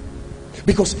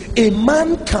 Because a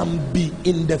man can be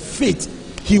in the faith,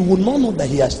 he will not know that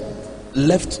he has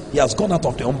left, he has gone out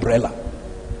of the umbrella.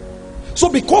 So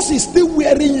because he's still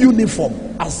wearing uniform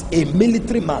as a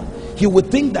military man, he would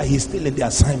think that he's still in the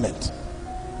assignment.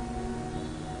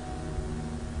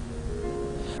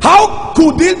 How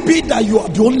could it be that you are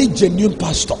the only genuine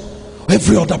pastor?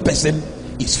 Every other person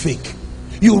is fake.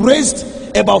 You raised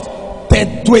about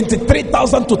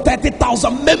 23,000 to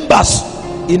 30,000 members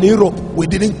in Europe. We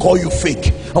didn't call you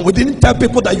fake, and we didn't tell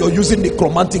people that you're using the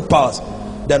chromatic powers.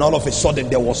 Then all of a sudden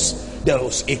there was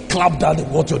a clap down in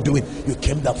what you're doing. You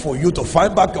came down. For you to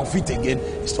find back your feet again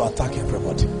is to attack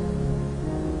everybody.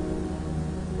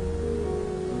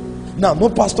 Now, no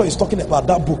pastor is talking about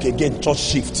that book again, Church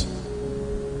Shift.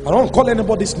 I don't call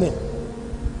anybody's name.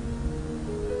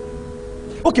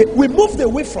 Okay, we moved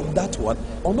away from that one.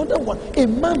 Another one, a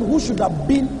man who should have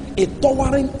been a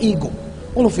towering eagle,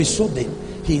 all of a sudden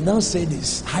he now said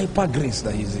this hyper grace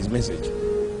that is his message.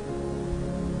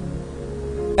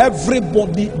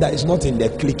 Everybody that is not in their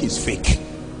clique is fake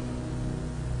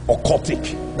or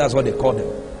occultic. That's what they call them.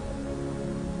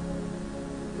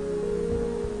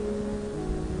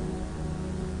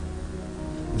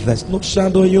 There's no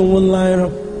shadow you won't light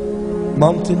up,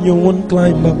 mountain you won't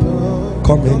climb up,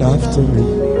 coming after me.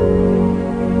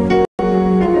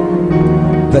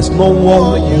 There's no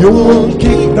wall you won't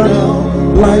kick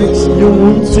down, lights you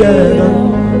won't tear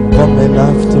down, coming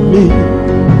after me.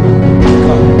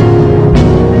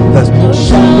 There's no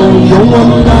shadow you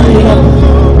won't light up,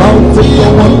 mountain you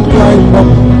won't climb up,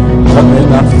 coming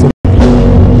after me.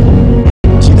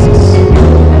 Jesus.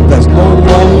 There's no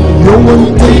wall you won't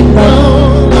take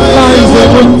down, lights you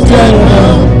won't tear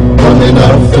down, coming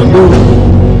after me.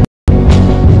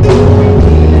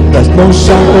 There's no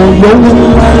shadow you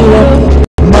won't light up,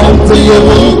 mountain you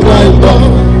won't climb up,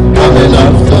 coming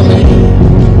after me.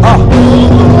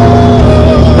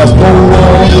 There's no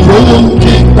wall you won't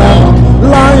kick down,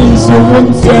 lines you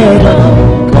won't tear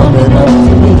down, coming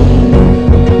after me.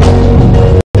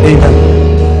 Amen.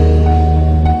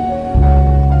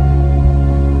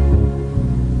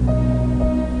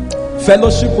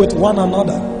 Fellowship with one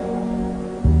another.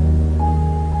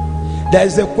 There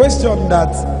is a question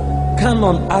that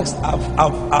Canon asked.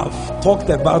 I've talked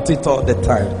about it all the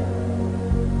time.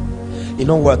 You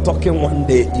know, we're talking one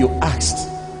day, you asked,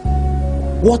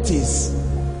 what is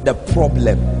the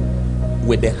problem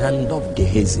with the hand of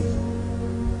Gehazi?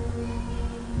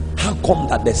 come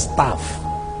that the staff,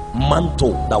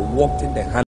 mantle that walked in the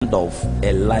hand of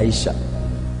Elisha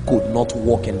could not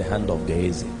walk in the hand of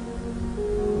Gehazi.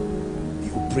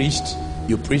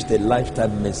 You preached a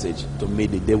lifetime message to me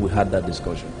the day we had that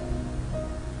discussion.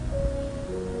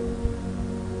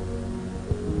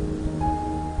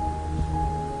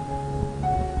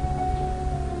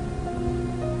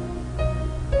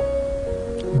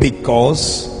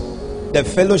 Because the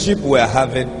fellowship we are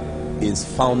having is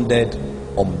founded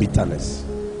on bitterness.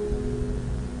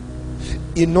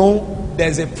 You know,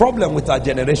 there's a problem with our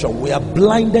generation. We are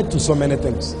blinded to so many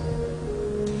things.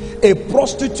 A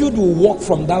prostitute will walk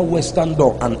from that western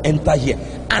door and enter here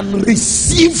and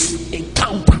receive a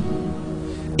counter.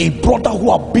 A brother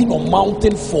who have been on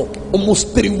mountain for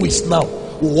almost 3 weeks now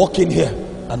will walk in here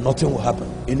and nothing will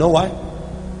happen. You know why?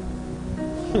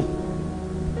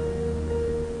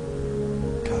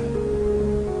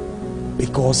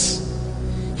 Because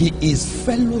he is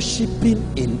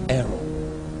fellowshipping in error.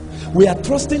 We are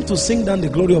trusting to sing down the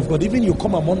glory of God. Even you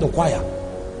come among the choir,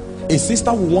 a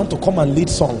sister will want to come and lead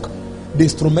song. The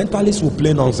instrumentalist will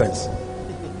play nonsense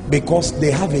because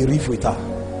they have a riff with her.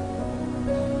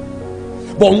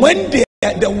 But when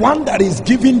the one that is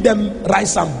giving them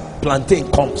rice and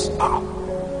plantain comes,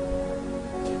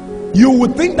 you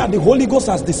would think that the Holy Ghost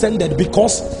has descended,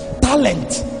 because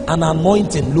talent and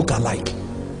anointing look alike.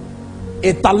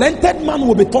 A talented man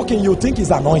will be talking, you think he's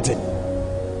anointed.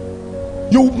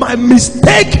 You might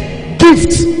mistake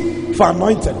gift for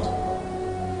anointed.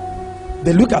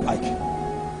 They look alike.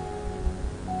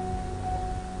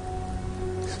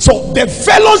 So the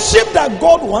fellowship that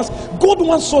God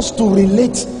wants us to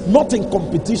relate, not in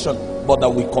competition, but that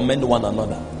we commend one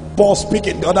another. Paul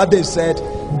speaking the other day said,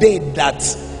 they that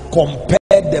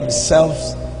compare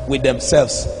themselves with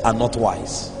themselves are not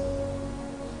wise.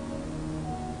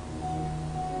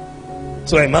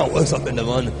 So a man wakes up in the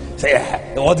morning, say,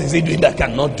 what is he doing that I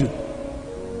cannot do?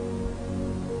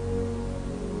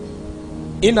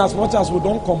 In as much as we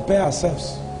don't compare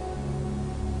ourselves,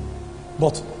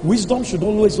 but wisdom should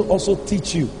always also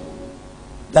teach you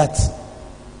that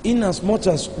in as much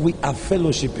as we are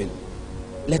fellowshipping,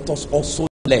 let us also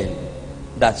learn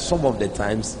that some of the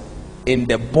times in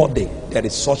the body there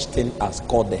is such thing as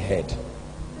called the head.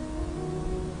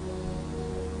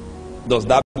 Does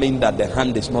that mean that the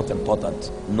hand is not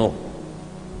important? No.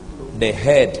 The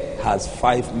head has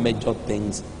 5 major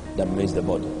things that makes the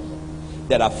body.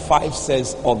 There are 5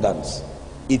 sense organs.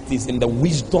 It is in the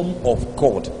wisdom of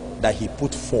God that he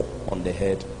put 4 on the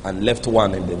head and left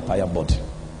 1 in the entire body.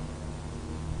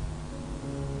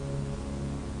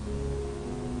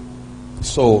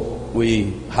 So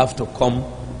we have to come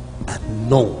and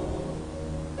know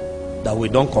that we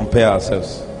don't compare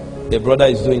ourselves. A brother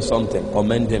is doing something,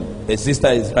 commend him. A sister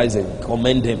is rising,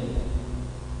 commend him.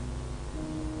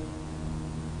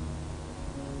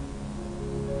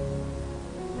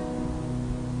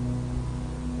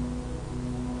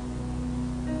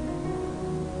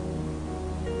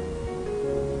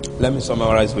 Let me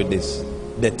summarize with this.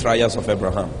 The trials of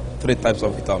Abraham. 3 types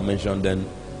of it I'll mention, then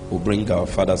we'll bring our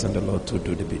fathers and the Lord to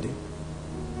do the bidding.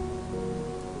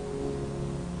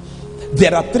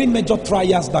 There are 3 major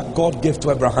trials that God gave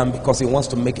to Abraham because he wants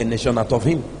to make a nation out of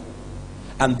him.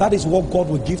 And that is what God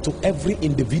will give to every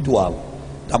individual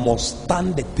that must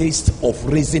stand the taste of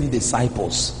raising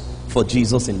disciples for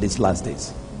Jesus in these last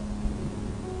days.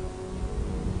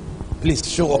 Please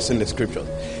show us in the scripture.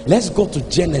 Let's go to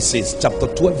Genesis chapter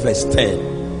 12 verse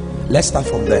 10. Let's start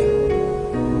from there.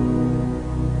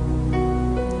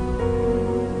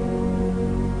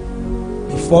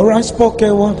 Before I spoke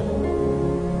a word,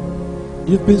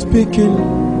 you've been speaking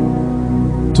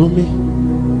to me.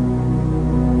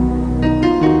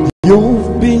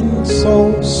 You've been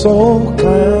so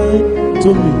kind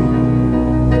to me.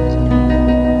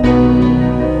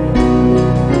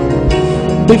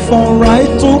 Before I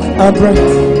took a breath,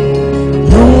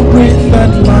 you breathed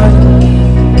that life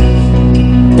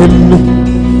in me.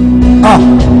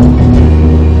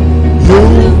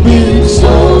 You've been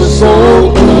so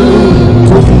good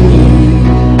to me.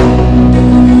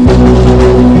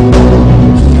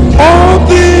 All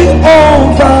the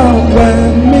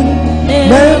overwhelming,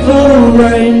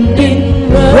 never-ending,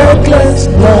 reckless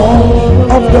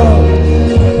love of God.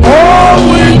 All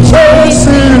we chase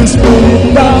is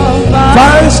freedom.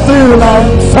 I still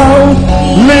am found,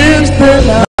 lives the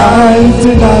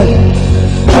 99.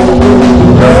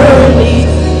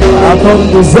 I don't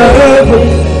deserve it,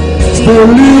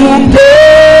 still you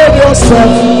gave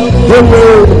yourself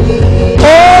away.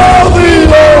 All the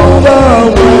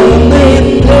overwhelming,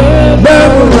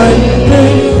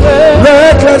 never-ending,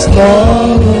 reckless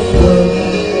love of God.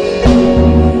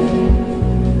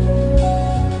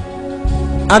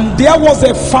 And there was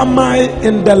a famine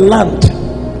in the land,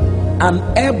 and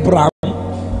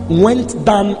Abraham went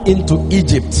down into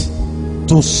Egypt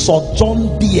to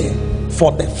sojourn there,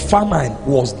 for the famine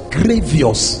was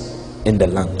grievous in the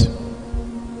land.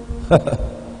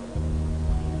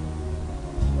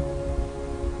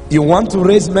 You want to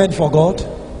raise men for God?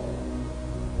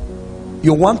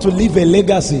 You want to leave a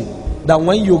legacy that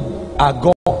when you are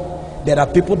gone, there are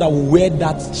people that will wear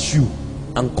that shoe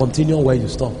and continue where you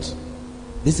stopped.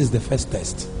 This is the first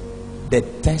test, the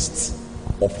test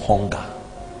of hunger.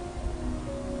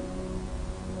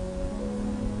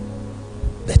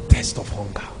 The test of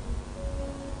hunger.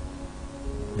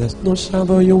 There's no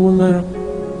shadow you will never,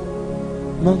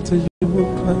 mountain you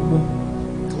will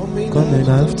climb, coming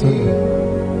after me.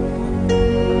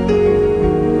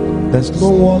 There's no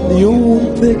one you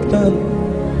won't take down,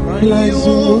 lies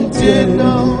you won't tear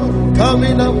down,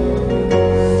 coming up.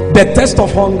 The test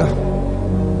of hunger.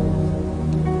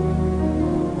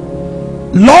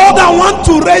 Lord, I want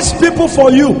to raise people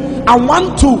for you. I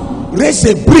want to raise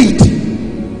a breed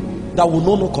that will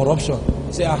know no corruption.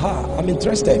 Say, aha, I'm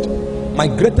interested. My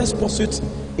greatest pursuit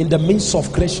in the midst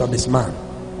of creation is man.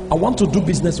 I want to do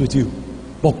business with you,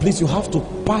 but please, you have to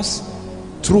pass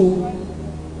through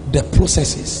the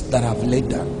processes that I've laid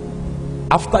down.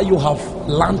 After you have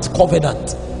learned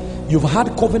covenant, you've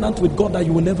had covenant with God that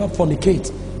you will never fornicate,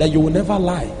 that you will never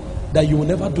lie, that you will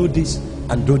never do this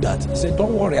and do that. He said,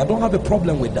 don't worry, I don't have a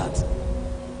problem with that.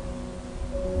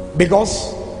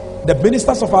 Because the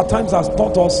ministers of our times have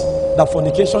taught us that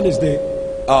fornication is the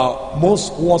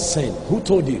most worst sin. Who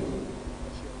told you?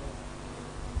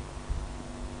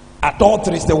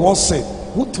 Adultery is the worst sin.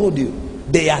 Who told you?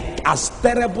 They are as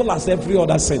terrible as every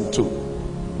other sin too.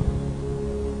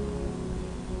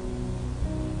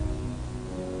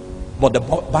 But the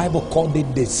Bible called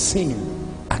it the sin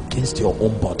against your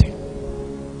own body.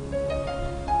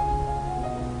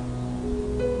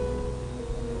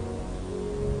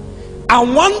 I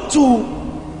want to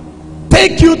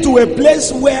take you to a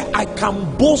place where I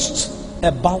can boast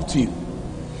about you.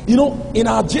 You know, in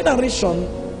our generation,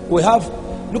 we have,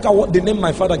 look at what the name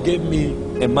my father gave me,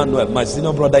 Emmanuel, my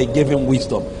senior brother, he gave him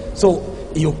wisdom. So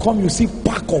you come, you see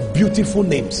pack of beautiful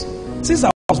names. Since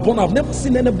I was born, I've never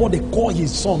seen anybody call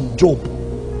his son Job.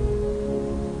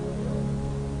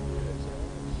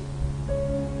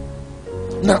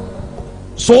 Now,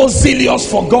 so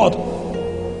zealous for God,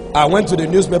 I went to the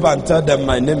newspaper and told them,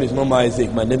 my name is Mama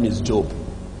Isaac, my name is Job.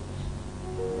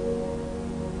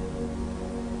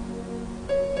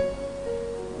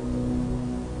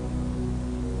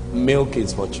 Milk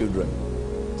is for children,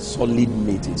 solid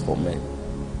meat is for men.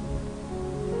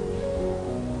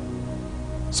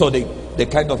 So the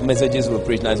kind of messages we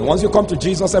preach now is, once you come to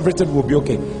Jesus, everything will be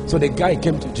okay. So the guy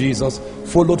came to Jesus,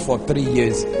 followed for 3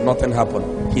 years, nothing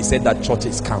happened. He said that church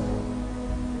is calm,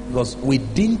 because we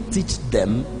didn't teach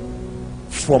them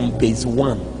from base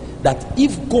one that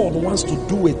if God wants to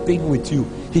do a thing with you,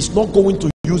 he's not going to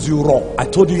use you raw. I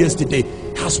told you yesterday,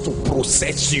 he has to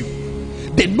process you.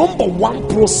 The number one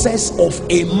process of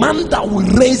a man that will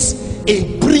raise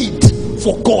a breed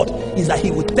for God is that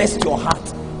he will test your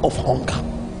heart of hunger.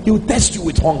 He will test you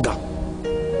with hunger.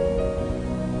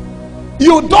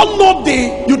 You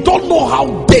don't know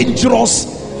how dangerous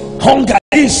hunger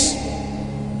is.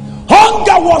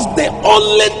 Hunger was the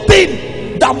only thing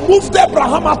that moved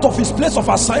Abraham out of his place of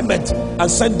assignment and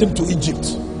sent him to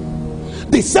Egypt.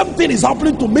 The same thing is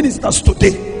happening to ministers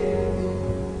today,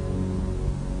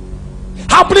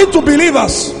 happening to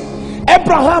believers.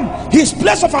 Abraham, his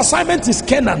place of assignment is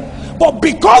Canaan, but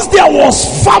because there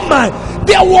was famine,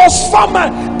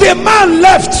 the man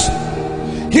left.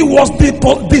 He was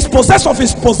dispossessed of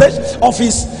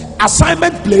his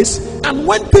assignment place and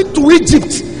went into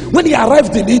Egypt. When he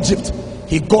arrived in Egypt,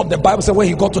 the Bible said when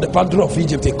he got to the boundary of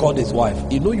Egypt, he called his wife.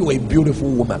 You know, you're a beautiful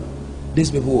woman.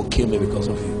 These people will kill me because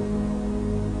of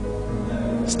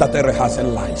you. Started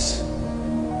rehearsing lies.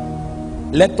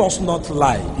 Let us not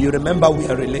lie. You remember we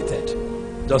are related.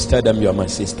 Just tell them you're my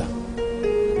sister.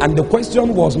 And the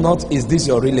question was not, is this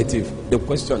your relative? The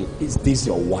question, is this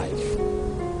your wife?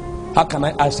 How can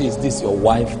I ask you, is this your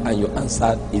wife? And you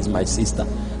answer, is my sister.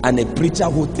 And a preacher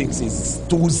who thinks he's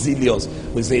too zealous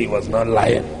will say he was not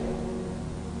lying.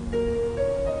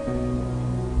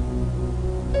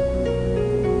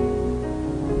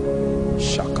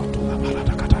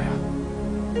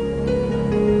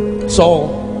 So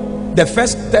the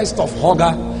first test of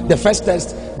hunger, the first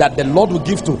test that the Lord will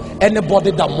give to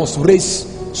anybody that must raise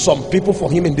some people for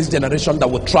him in this generation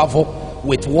that will travel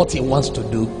with what he wants to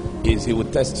do, is he will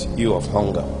test you of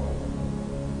hunger.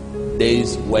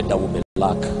 Days where there will be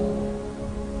lack,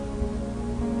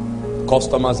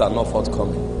 Customers are not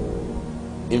forthcoming.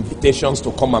 Invitations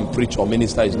to come and preach or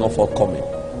minister is not forthcoming.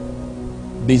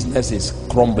 Business is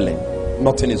crumbling.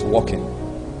 Nothing is working.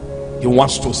 He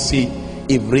wants to see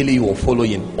if really you are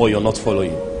following or you're not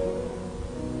following.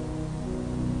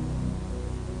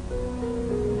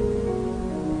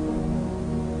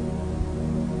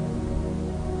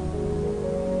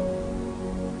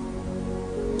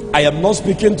 I am not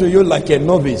speaking to you like a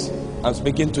novice. I'm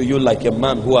speaking to you like a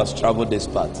man who has traveled this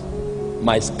path.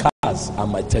 My scars are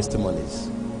my testimonies.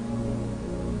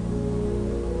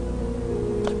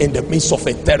 In the midst of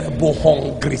a terrible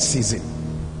hungry season,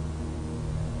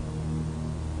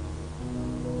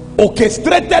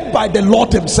 orchestrated by the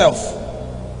Lord himself.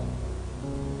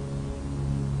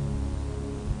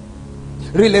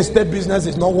 Real estate business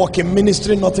is not working,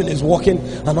 ministry, nothing is working,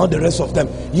 and all the rest of them.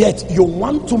 Yet you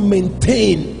want to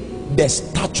maintain the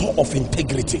stature of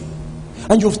integrity.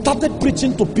 And you've started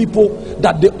preaching to people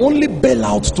that the only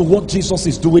bailout to what Jesus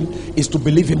is doing is to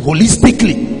believe him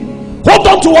holistically. Hold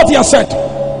on to what he has said.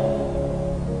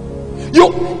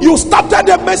 You started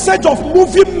a message of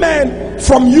moving men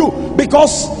from you,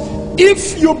 because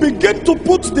if you begin to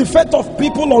put the fate of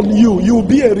people on you, you'll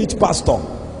be a rich pastor.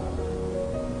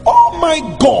 Oh my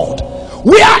God,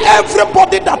 where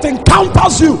everybody that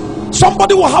encounters you,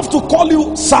 somebody will have to call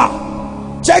you, sir,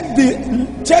 check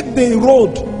the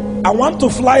road. I want to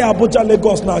fly Abuja,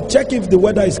 Lagos now. Check if the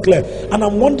weather is clear. And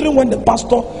I'm wondering when the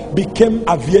pastor became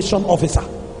aviation officer.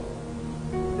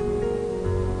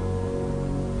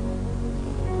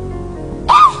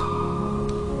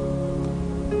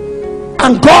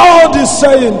 And God is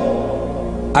saying,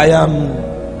 I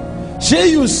am. Say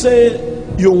you say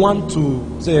you want to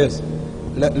say yes.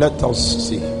 Let us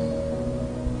see.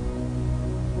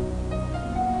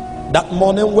 That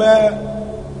morning where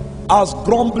I was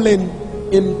grumbling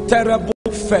in terrible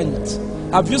faint.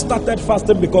 Have you started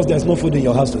fasting because there's no food in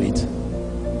your house to eat?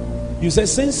 You say,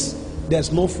 since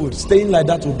there's no food, staying like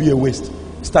that will be a waste.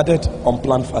 Started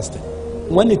unplanned fasting.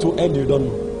 When it will end, you don't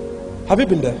know. Have you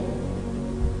been there?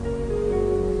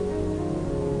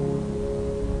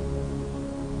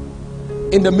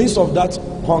 In the midst of that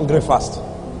hungry fast,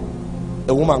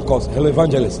 a woman calls, hello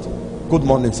evangelist, good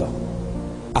morning sir.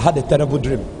 I had a terrible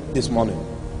dream this morning.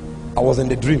 I was in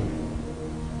the dream.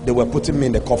 They were putting me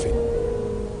in the coffin,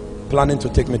 planning to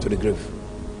take me to the grave.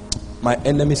 My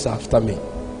enemies are after me.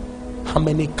 How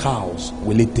many cows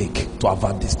will it take to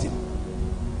avert this thing?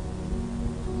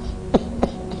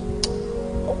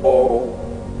 Oh,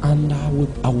 and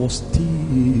I was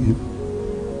still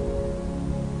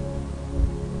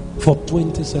for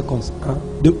 20 seconds.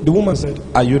 The woman said,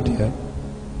 are you there?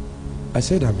 I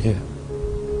said, I'm here.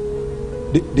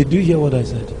 Did you hear what I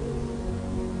said?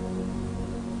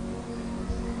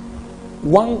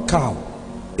 One cow,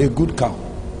 a good cow,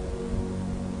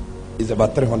 is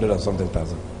about 300 and something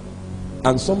thousand.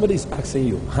 And somebody is asking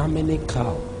you, how many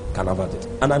cows can avert it?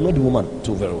 And I know the woman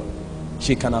too very well.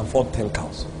 She can afford 10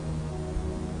 cows.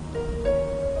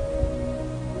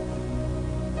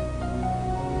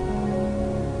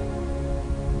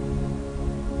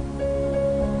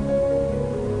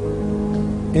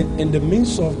 In the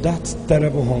midst of that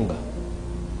terrible hunger,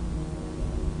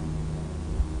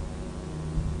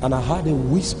 and I heard a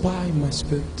whisper in my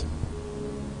spirit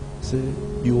say,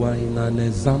 you are in an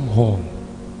exam hall.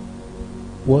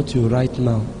 What you write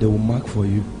now, they will mark for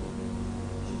you.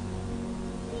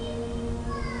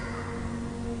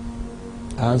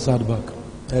 I answered back,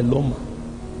 hello ma.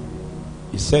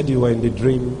 He said you were in the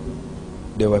dream,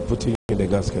 they were putting you in the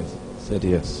gasket. I said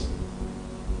yes.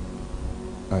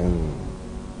 And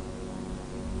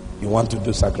you want to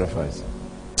do sacrifice?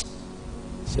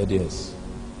 I said yes.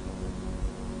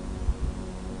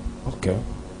 Okay.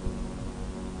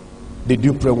 Did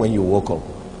you pray when you woke up?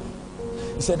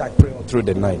 He said, I prayed all through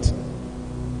the night.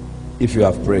 If you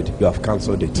have prayed, you have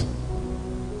cancelled it.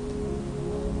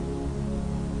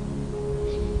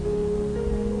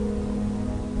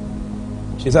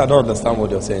 She said, I don't understand what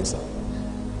you're saying, sir.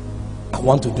 I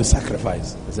want to do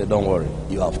sacrifice. I said, don't worry,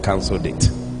 you have cancelled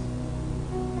it.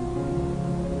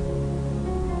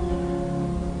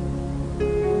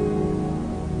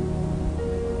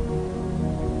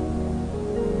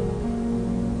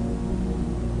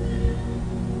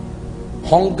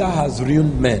 Hunger has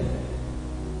ruined men.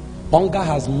 Hunger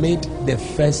has made the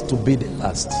first to be the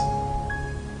last.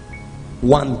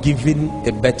 One given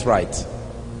a birthright,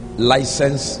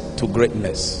 license to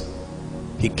greatness.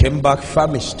 He came back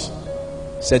famished,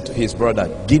 said to his brother,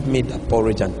 give me that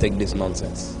porridge and take this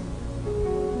nonsense.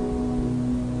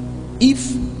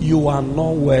 If you are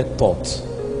not well taught,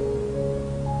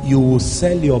 you will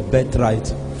sell your birthright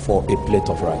for a plate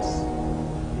of rice.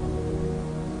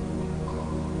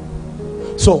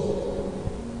 So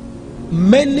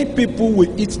many people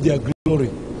will eat their glory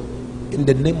in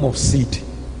the name of seed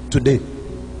today,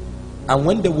 and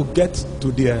when they will get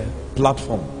to their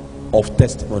platform of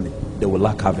testimony, they will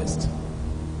lack harvest.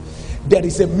 There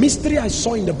is a mystery I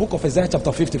saw in the book of Isaiah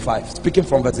chapter 55, speaking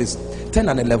from verses 10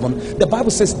 and 11. The Bible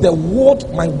says, the word,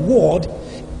 my word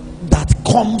that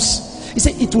comes, he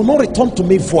said, it will not return to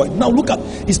me void. Now look at,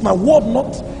 is my word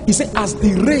not, he said, as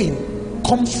the rain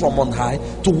comes from on high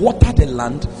to water the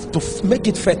land, to make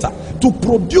it fertile, to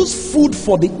produce food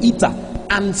for the eater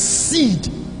and seed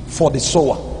for the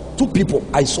sower. Two people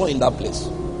I saw in that place.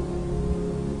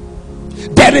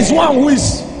 There is one who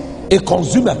is a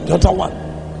consumer, the other one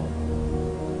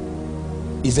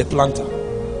is a planter.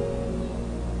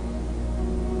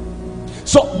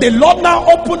 So the Lord now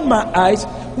opened my eyes.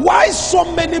 Why so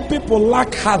many people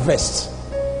lack harvest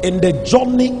in the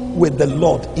journey with the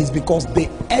Lord is because they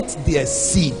ate their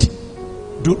seed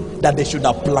that they should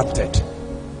have planted.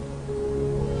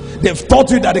 They've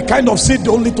taught you that the kind of seed they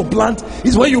only to plant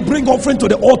is when you bring offering to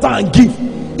the altar and give.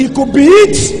 It could be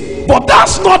it, but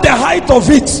that's not the height of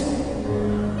it.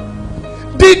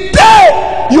 The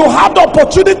day you had the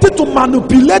opportunity to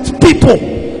manipulate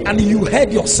people and you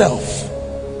heard yourself,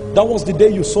 that was the day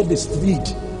you saw the seed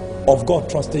of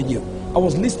God trusting you. I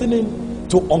was listening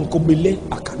to Uncle Bile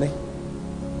Akane,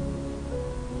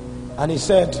 and he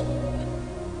said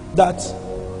that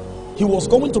he was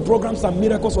going to programs and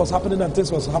miracles was happening and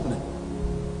things was happening.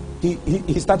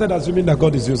 He started assuming that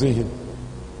God is using him.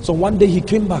 So one day he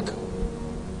came back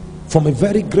from a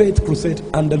very great crusade,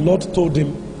 and the Lord told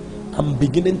him, I'm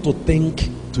beginning to think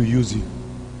to use you.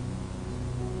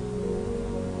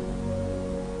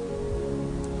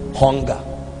 Hunger.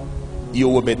 You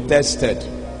will be tested.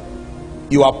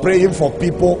 You are praying for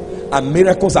people and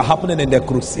miracles are happening in the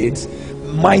crusades.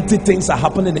 Mighty things are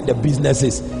happening in the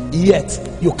businesses. Yet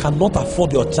you cannot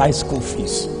afford your child's school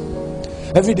fees.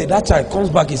 Every day that child comes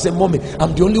back, he says, Mommy,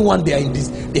 I'm the only one they are in this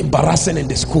embarrassing in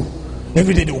the school.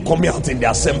 Every day they will come out in the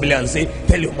assembly and say,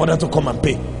 tell your mother to come and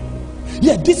pay.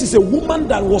 Yeah, this is a woman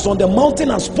that was on the mountain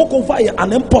and spoke over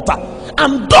an importer,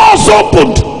 and doors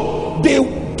opened.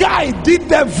 The guy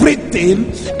did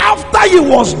everything. After he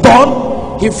was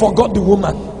done, he forgot the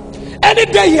woman. Any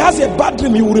day he has a bad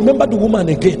dream, he will remember the woman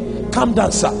again. Calm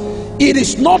down, sir. It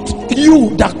is not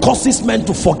you that causes men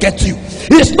to forget you.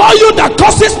 It's not you that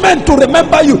causes men to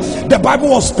remember you. The Bible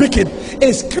was speaking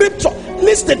a scripture.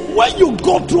 Listen, when you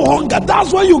go through hunger,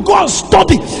 that's when you go and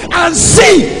study and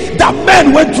see that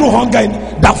men went through hunger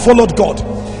that followed God.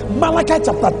 Malachi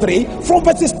chapter 3 from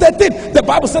verses 13, the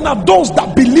Bible says, now those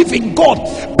that believe in God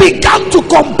began to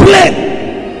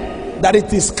complain that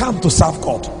it is scam to serve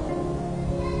God.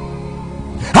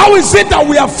 How is it that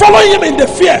we are following him in the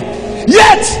fear,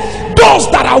 yet those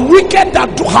that are wicked,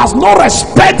 that has no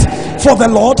respect for the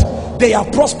Lord, they are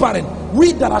prospering?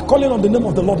 We that are calling on the name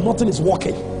of the Lord, nothing is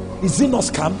working. Is it not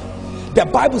scam? The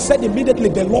Bible said immediately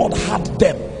the Lord had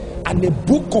them, and a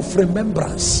book of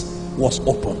remembrance was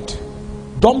opened.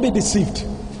 Don't be deceived.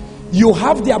 You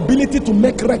have the ability to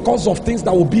make records of things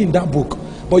that will be in that book,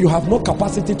 but you have no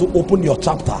capacity to open your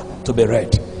chapter to be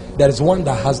read. There is one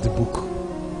that has the book.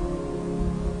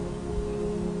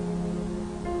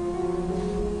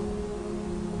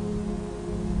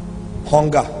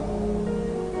 Hunger.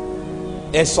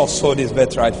 Esau sold his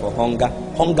birthright for hunger.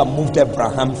 Hunger moved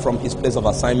Abraham from his place of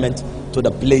assignment to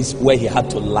the place where he had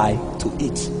to lie to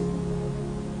eat.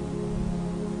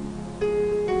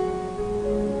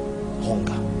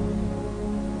 Hunger.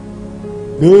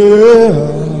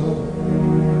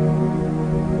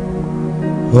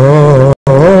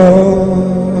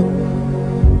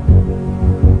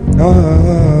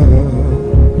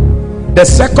 The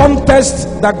second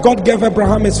test that God gave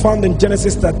Abraham is found in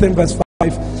Genesis 13 verse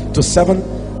 5 to 7,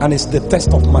 and it's the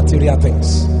test of material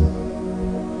things.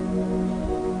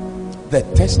 The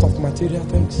test of material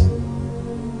things.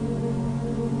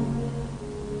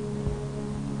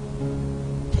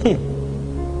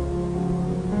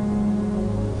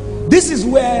 This is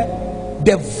where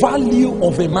the value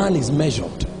of a man is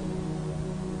measured.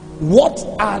 What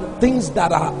are things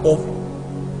that are of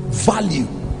value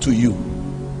to you?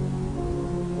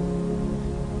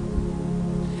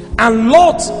 And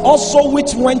Lot also,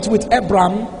 which went with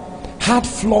Abraham, had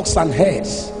flocks and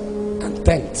herds and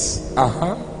tents.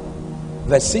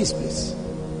 Verse 6, please.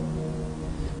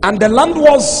 And the land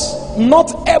was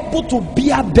not able to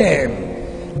bear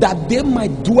them, that they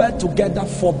might dwell together,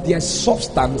 for their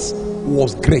substance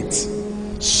was great,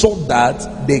 so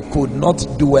that they could not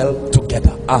dwell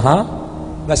together.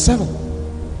 Verse 7.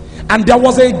 And there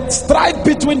was a strife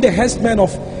between the herdsmen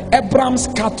of Abraham's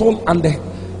cattle and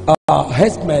the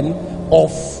herdsmen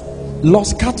of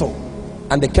lost cattle,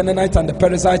 and the Canaanites and the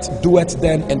Perizzites doeth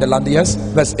then in the land. Yes,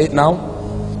 verse 8 now.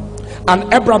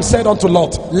 And Abram said unto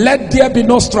Lot, let there be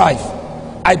no strife,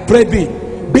 I pray thee,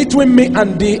 between me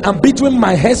and thee, and between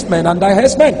my herdsmen and thy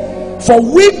herdsmen, for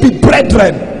we be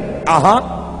brethren.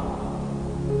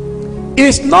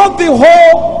 Is not the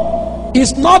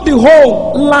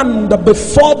whole land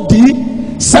before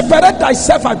thee? Separate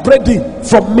thyself, I pray thee,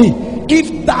 from me.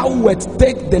 If thou wert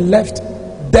take the left,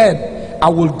 then I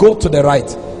will go to the right.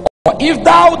 Or if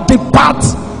thou depart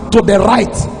to the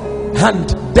right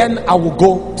hand, then I will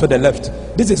go to the left.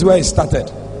 This is where it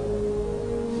started.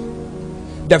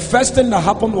 The first thing that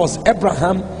happened was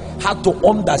Abraham had to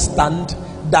understand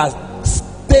that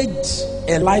stage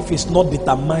in life is not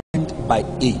determined by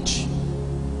age.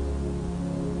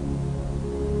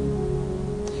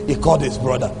 He called his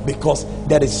brother because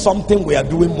there is something we are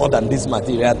doing more than these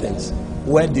material things.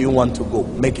 Where do you want to go?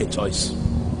 Make a choice.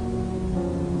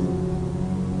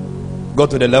 Go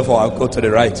to the left or I'll go to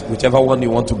the right. Whichever one you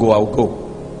want to go, I'll go.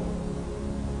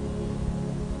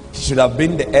 He should have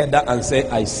been the elder and say,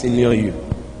 I senior you.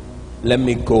 Let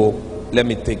me go. Let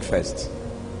me take first.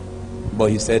 But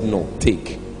he said, no,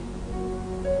 take.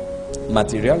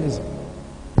 Materialism.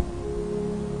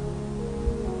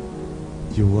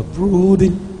 You are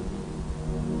brooding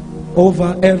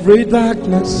over every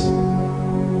darkness.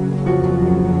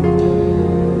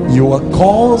 You are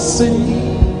causing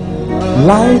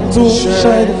light to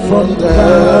shine from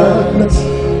darkness.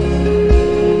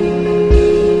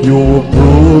 You are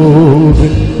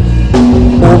brooding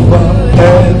over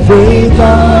every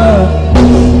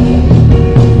darkness.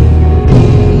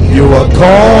 You are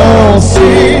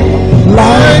causing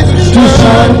light to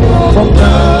shine from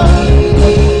darkness.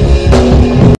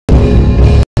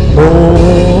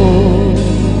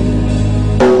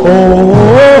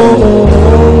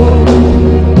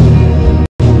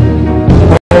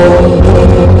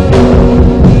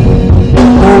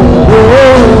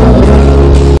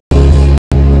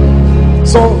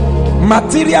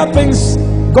 Material things,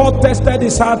 God tested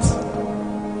his heart.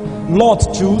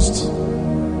 Lot chose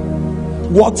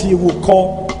what he would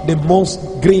call the most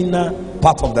greener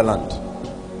part of the land.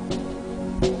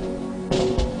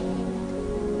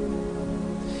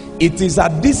 It is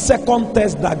at this second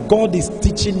test that God is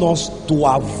teaching us to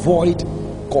avoid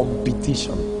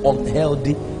competition,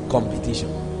 unhealthy competition,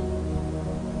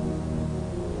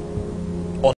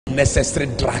 unnecessary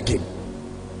dragging.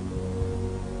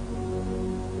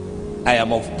 I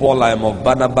am of Paul, I am of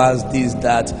Barnabas, this,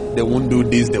 that, they won't do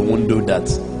this, they won't do that.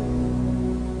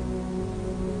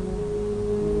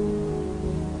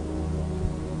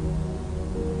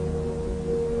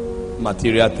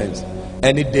 Material things.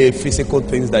 Any day, physical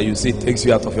things that you see takes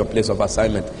you out of your place of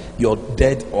assignment. Your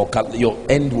dead or your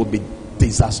end will be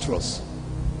disastrous.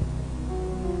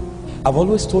 I've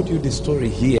always told you the story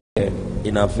here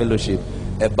in our fellowship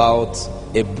about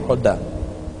a brother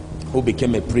who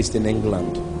became a priest in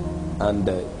England. And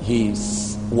he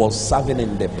was serving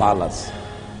in the palace.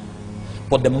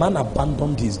 But the man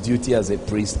abandoned his duty as a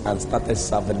priest and started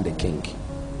serving the king.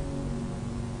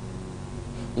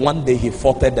 One day he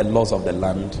faulted the laws of the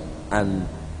land, and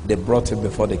they brought him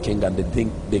before the king, and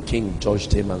the king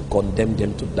judged him and condemned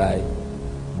him to die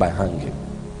by hanging.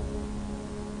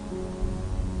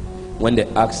 When they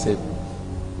asked him,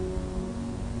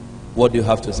 what do you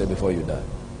have to say before you die?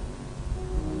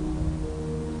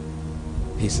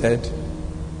 He said,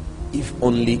 if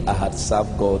only I had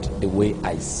served God the way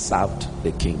I served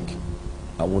the king,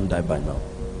 I won't die by now.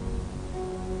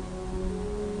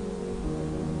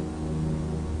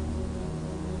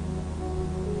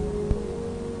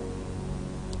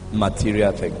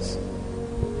 Material things.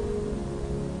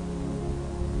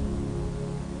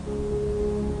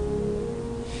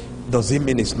 Does it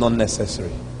mean it's not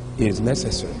necessary? It is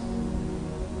necessary.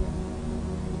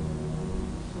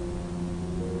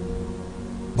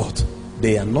 But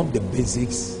they are not the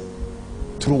basics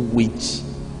through which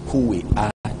who we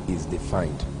are is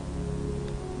defined.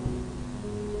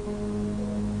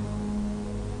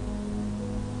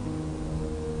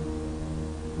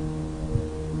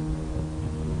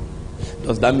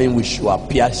 Does that mean we should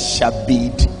appear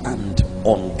shabby and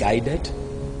unguided?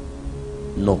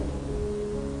 No.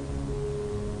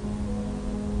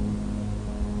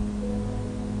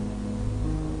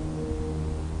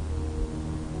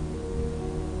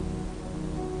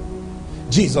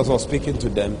 Jesus was speaking to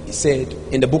them. He said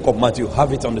in the book of Matthew,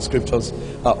 have it on the scriptures,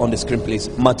 on the screen please,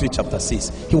 Matthew chapter 6.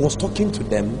 He was talking to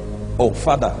them. Oh,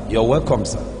 Father, you're welcome,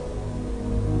 sir.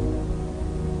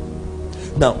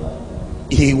 Now,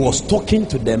 he was talking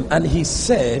to them and he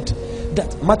said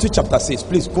that Matthew chapter 6,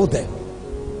 please go there.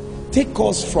 Take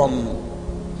us from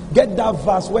Get that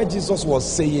verse where Jesus was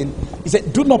saying, he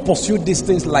said, do not pursue these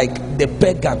things like the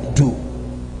pagan do.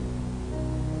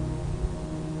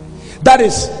 That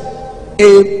is,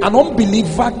 an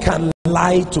unbeliever can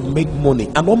lie to make money.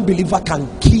 An unbeliever can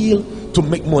kill to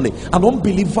make money. An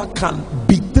unbeliever can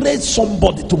betray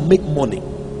somebody to make money.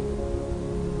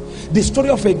 The story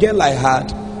of a girl I had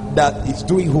that is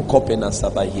doing hookup in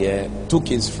Asaba here, took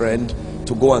his friend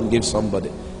to go and give somebody.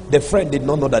 The friend did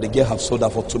not know that the girl had sold her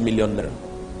for 2 million naira.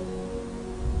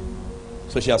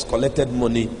 So she has collected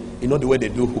money. You know the way they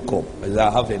do hookup.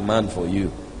 I have a man for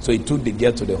you. So he took the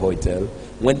girl to the hotel.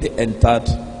 When they entered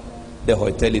the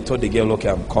hotel, he told the girl, okay,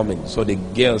 I'm coming. So the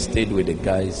girl stayed with the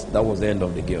guys. That was the end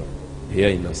of the girl here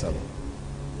in Asaba.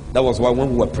 That was why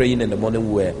when we were praying in the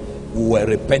morning, we were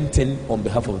repenting on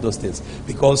behalf of those things.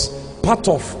 Because part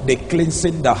of the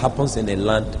cleansing that happens in a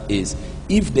land is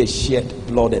if they shed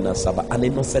blood in Asaba, an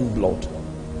innocent blood,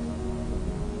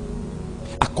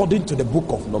 according to the book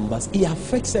of Numbers, it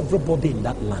affects everybody in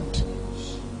that land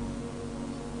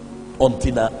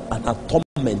until an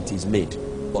atonement is made.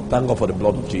 But thank God for the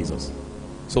blood of Jesus.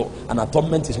 So an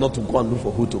atonement is not to go and look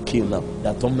for who to kill now.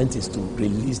 The atonement is to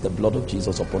release the blood of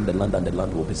Jesus upon the land, and the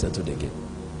land will be settled again.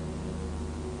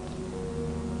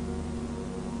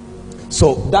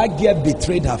 So that girl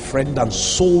betrayed her friend and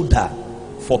sold her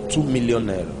for 2 million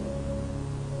naira.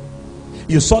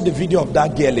 You saw the video of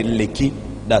that girl in Lekki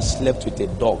that slept with a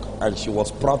dog, and she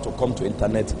was proud to come to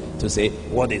internet to say,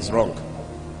 what is wrong?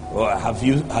 Well, have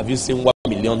you seen 1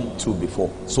 million too before?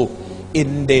 So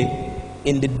in the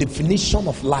definition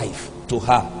of life, to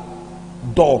her,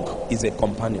 dog is a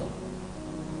companion,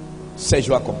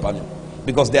 sexual companion.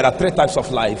 Because there are 3 types of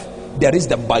life. There is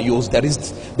the bios, there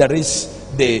is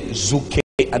the zuke,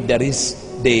 and there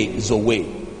is the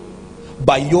zoe.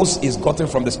 Bios is gotten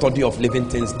from the study of living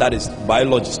things. That is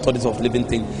biology, studies of living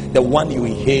things. The one you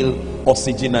inhale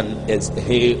oxygen and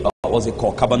exhale, what's it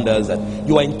called, carbon dioxide.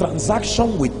 You are in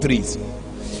transaction with trees.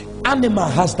 Animal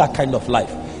has that kind of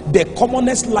life. The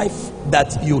commonest life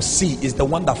that you see is the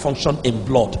one that functions in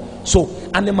blood. So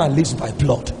animal lives by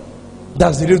blood.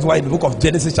 That's the reason why in the book of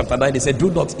Genesis chapter 9 they said, do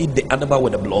not eat the animal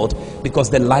with the blood, because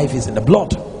the life is in the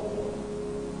blood.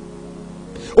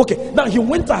 Okay, now he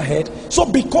went ahead. So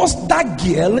because that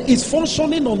girl is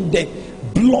functioning on the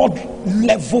blood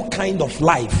level kind of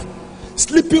life,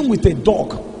 sleeping with a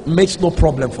dog makes no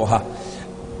problem for her.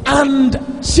 And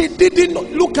she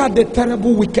didn't look at the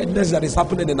terrible wickedness that is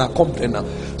happening in her company now.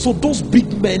 So those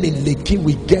big men in Lekki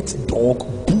will get dog,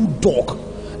 bulldog,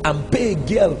 and pay a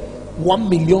girl 1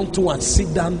 million to and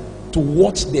sit down to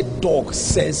watch the dog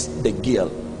says the girl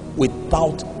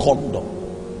without condom.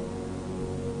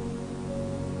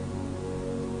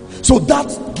 So that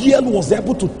girl was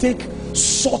able to take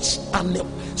such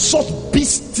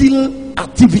bestial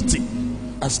activity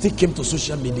and still came to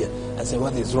social media and said,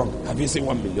 what is wrong? Have you seen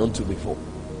 1 million too before?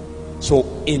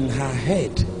 So in her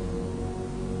head,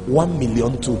 1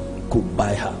 million too could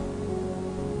buy her.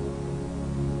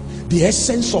 The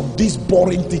essence of this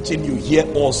boring teaching you hear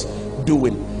us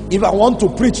doing. If I want to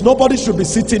preach, nobody should be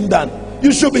sitting down.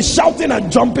 You should be shouting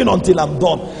and jumping until I'm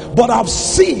done. But I've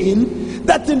seen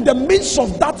that in the midst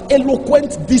of that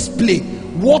eloquent display,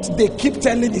 what they keep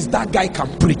telling is that guy can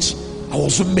preach. I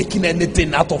wasn't making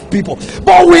anything out of people.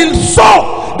 But we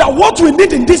saw that what we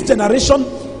need in this generation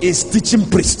is teaching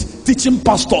priests, teaching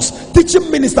pastors, teaching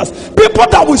ministers, people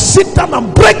that will sit down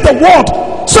and break the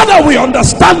word so that we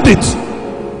understand it.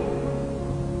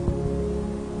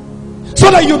 So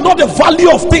that you know the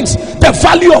value of things, the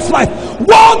value of life.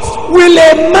 What will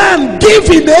a man give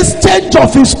in exchange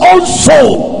of his own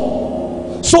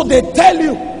soul? So they tell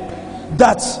you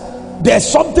that there's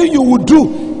something you will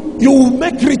do. You will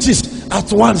make riches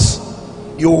at once.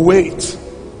 You wait.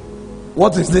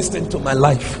 What is this thing to my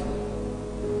life?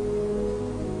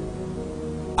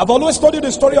 I've always told you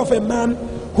the story of a man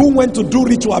who went to do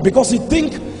ritual because he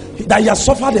think that he has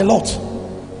suffered a lot.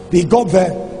 He got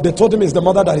there. They told him it's the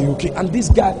mother that he will kill. And this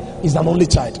guy is an only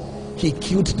child. He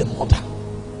killed the mother.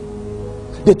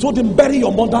 They told him, bury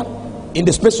your mother in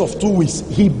the space of 2 weeks.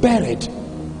 He buried.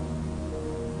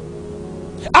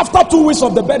 After 2 weeks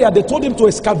of the burial, they told him to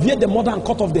excavate the mother and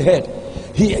cut off the head.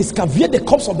 He excavated the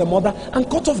corpse of the mother and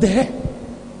cut off the hair.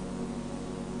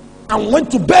 And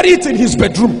went to bury it in his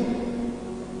bedroom.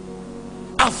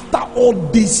 After all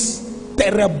these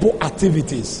terrible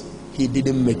activities, he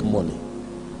didn't make money.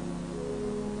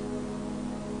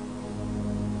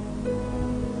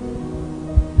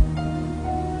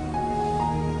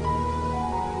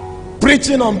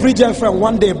 Preaching on Bridge FM,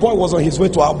 one day a boy was on his way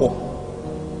to Abo.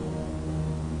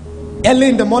 Early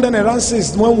in the morning around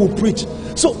 6 when we preach.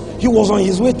 So he was on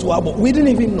his way to Abo. We didn't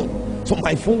even know. So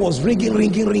my phone was ringing.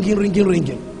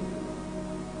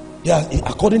 Yeah,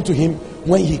 according to him,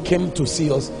 when he came to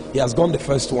see us, he has gone the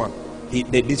first one.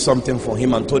 They did something for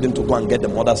him and told him to go and get the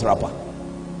mother's wrapper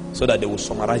so that they will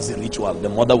summarize the ritual. The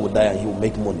mother would die and he will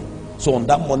make money. So on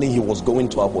that morning he was going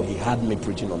to Abo. He had me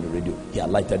preaching on the radio. He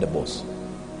alighted the bus.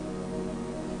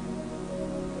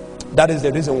 That is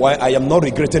the reason why I am not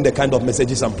regretting the kind of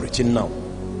messages I'm preaching now.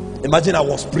 Imagine I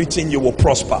was preaching, you will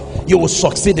prosper, you will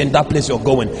succeed in that place you're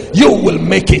going, you will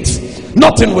make it,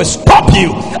 nothing will stop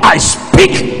you. I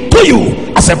speak to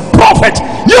you as a prophet,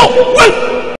 you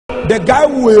will. The guy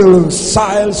will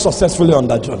sail successfully on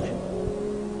that journey.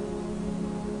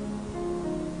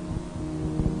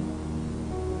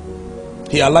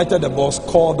 He alighted the bus,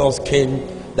 called us, came,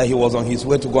 that he was on his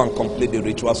way to go and complete the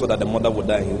ritual so that the mother would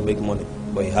die and he would make money.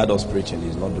 But he had us preaching.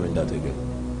 He's not doing that again.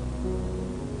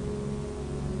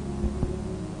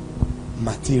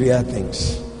 Material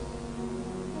things.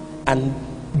 And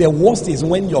the worst is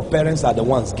when your parents are the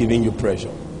ones giving you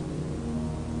pressure.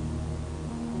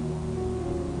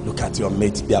 Look at your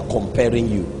mate. They are comparing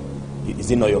you.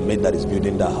 Is it not your mate that is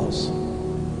building that house?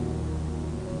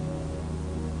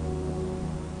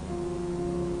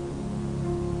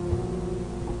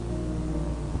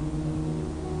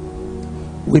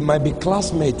 We might be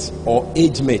classmates or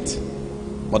age mate,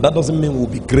 but that doesn't mean we'll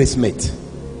be grace mate.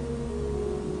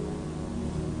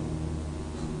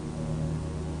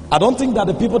 I don't think that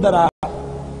the people that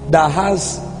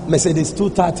has Mercedes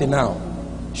 230 now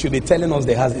should be telling us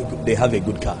they have a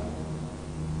good car.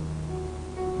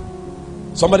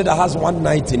 Somebody that has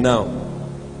 190 now,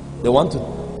 they want to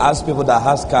ask people that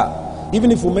has car.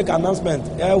 Even if we make an announcement,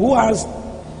 who has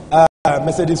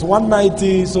Mercedes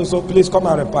 190, so please come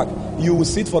and repack. You will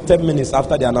sit for 10 minutes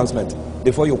after the announcement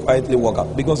before you quietly walk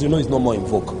out, because you know it's no more in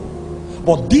vogue.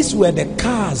 But these were the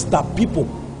cars that people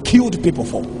killed people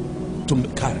for to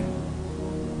carry.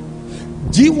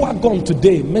 G-Wagon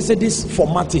today, Mercedes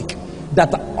Formatic,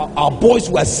 that our boys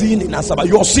were seeing in Asaba.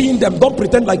 You're seeing them. Don't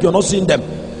pretend like you're not seeing them.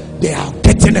 They are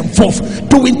getting involved,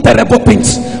 doing terrible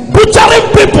things, butchering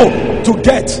people to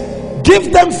get.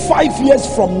 Give them 5 years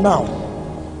from now,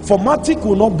 Formatic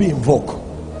will not be in vogue.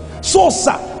 So,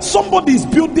 sir, somebody is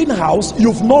building house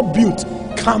you've not built.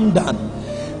 Calm down.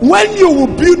 When you will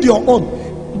build your own,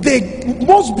 the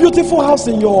most beautiful house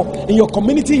in your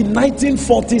community in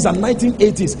 1940s and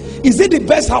 1980s, is it the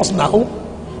best house now?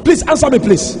 Please answer me,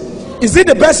 please. Is it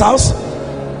the best house?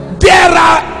 There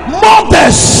are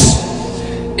mothers.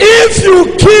 If you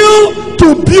kill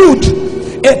to build,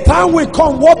 a time will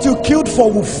come what you killed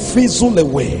for will fizzle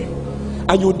away,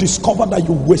 and you discover that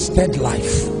you wasted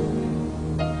life.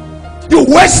 You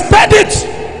wasted it.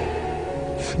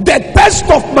 The test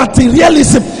of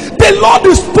materialism, the Lord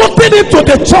is putting it to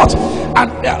the church.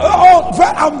 And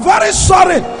I'm very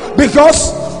sorry,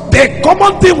 because the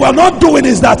common thing we're not doing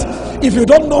is that if you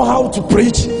don't know how to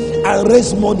preach and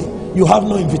raise money, you have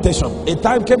no invitation. A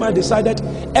time came, I decided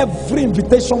every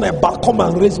invitation about come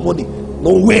and raise money.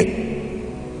 No way.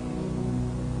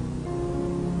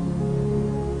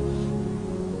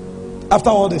 After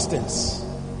all these things,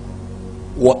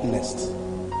 what next?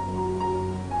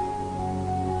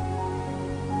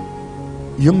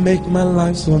 You make my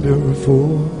life so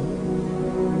beautiful,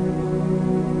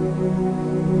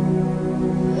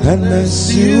 and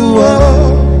as you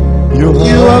are, you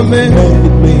have made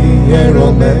me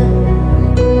hero man.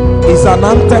 It's an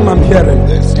anthem I'm hearing.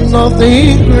 There's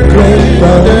nothing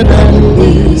greater than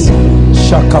this.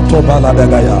 Shakatobala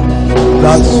Dagaya.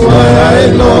 That's why I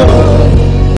love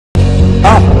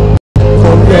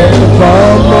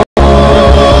forevermore.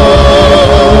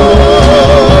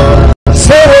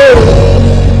 Say,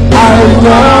 I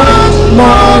want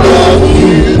more of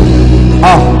you. I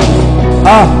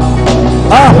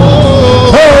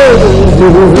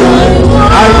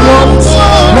want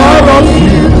more of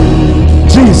you.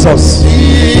 Jesus.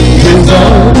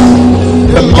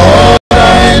 The more I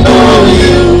know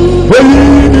you,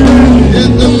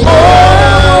 the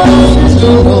more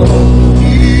to know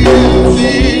you.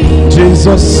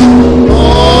 Jesus.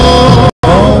 More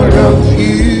of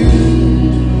you.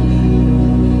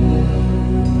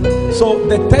 So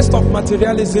the test of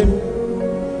materialism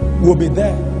will be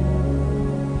there.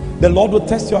 The Lord will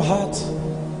test your heart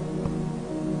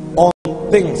on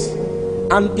things,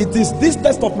 and it is this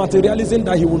test of materialism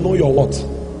that He will know your what.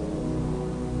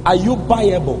 Are you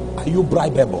buyable? Are you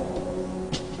bribable?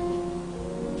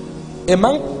 A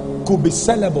man could be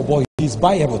sellable, but he's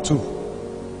buyable too.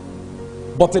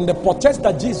 But in the purchase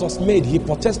that Jesus made, He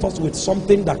purchased us with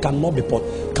something that can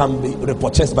be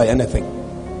repurchased by anything.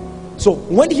 So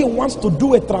when He wants to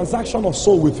do a transaction of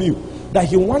soul with you, that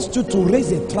He wants you to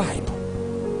raise a tribe,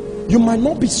 You might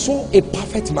not be so a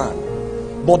perfect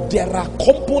man, but there are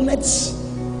components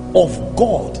of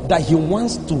God that he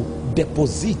wants to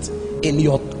deposit in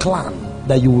your clan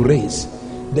that you will raise.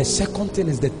 The second thing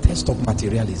is the test of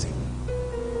materialism.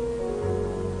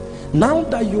 Now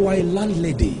that you are a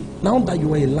landlady, now that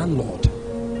you are a landlord,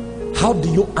 how do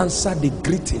you answer the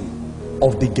greeting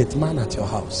of the gate man at your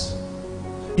house?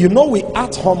 You know, we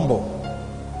act humble.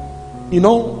 You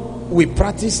know, we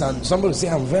practice, and somebody say,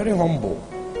 I'm very humble.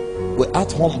 We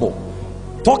act humble.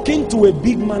 Talking to a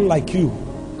big man like you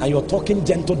and you're talking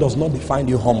gentle does not define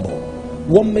you humble.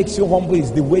 What makes you humble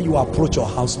is the way you approach your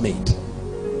housemaid.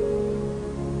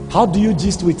 How do you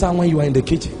gist with her when you are in the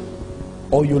kitchen?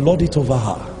 Or you lord it over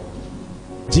her?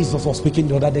 Jesus was speaking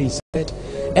the other day. He said,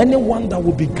 anyone that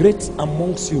will be great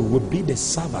amongst you will be the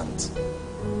servant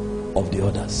of the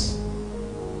others.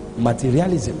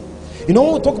 Materialism. You know,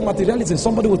 when we talk materialism,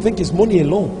 somebody will think it's money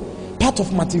alone. Part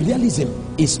of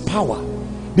materialism is power.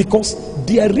 Because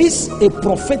there is a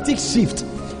prophetic shift.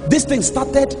 This thing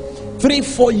started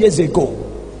 3-4 years ago.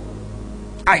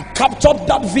 I captured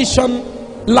that vision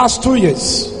last 2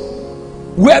 years,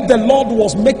 where the Lord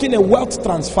was making a wealth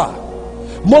transfer.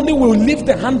 Money will leave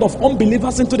the hand of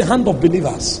unbelievers into the hand of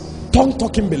believers,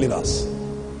 tongue-talking believers.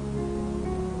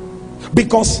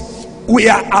 Because we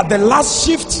are at the last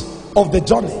shift of the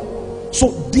journey. So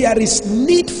there is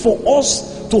need for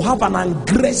us to have an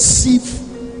aggressive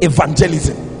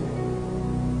evangelism.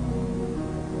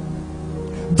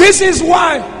 This is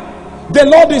why the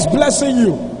Lord is blessing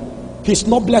you. He's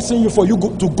not blessing you for you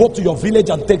to go to your village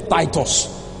and take titles.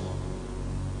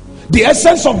 The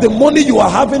essence of the money you are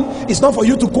having is not for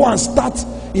you to go and start,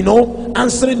 you know,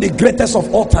 answering the greatest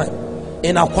of all time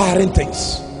in acquiring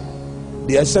things.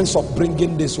 The essence of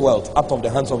bringing this wealth out of the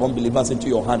hands of unbelievers into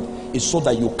your hand is so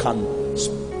that you can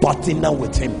partner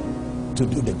with him to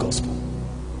do the gospel.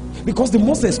 Because the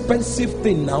most expensive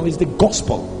thing now is the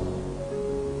gospel.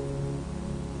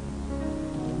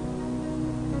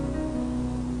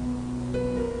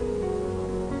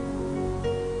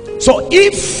 So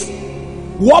if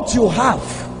what you have,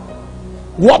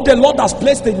 what the Lord has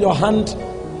placed in your hand,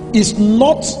 is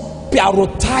not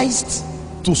prioritized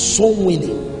to soul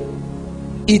winning,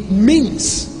 it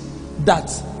means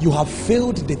that you have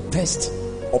failed the test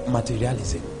of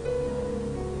materialism.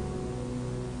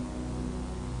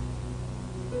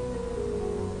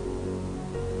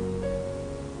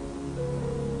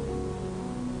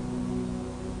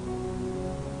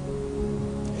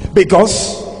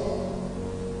 Because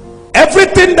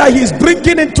everything that he's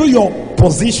bringing into your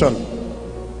position,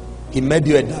 he made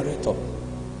you a director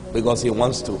because he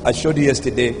wants to. I showed you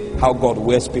yesterday how God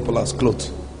wears people as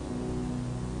clothes.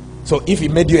 So if he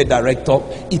made you a director,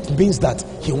 it means that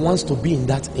he wants to be in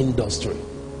that industry.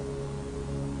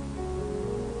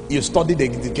 You studied the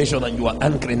education and you are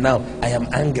angry now. I am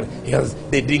angry because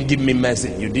they didn't give me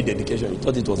mercy. You did education. You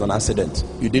thought it was an accident.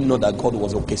 You didn't know that God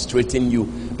was orchestrating you,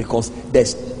 because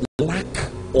there's lack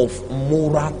of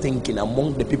moral thinking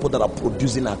among the people that are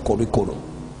producing our curriculum.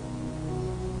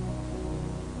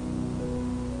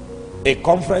 A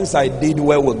conference I did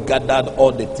where we gathered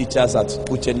all the teachers at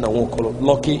Uche Nawokolo.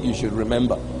 Lucky, you should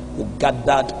remember. We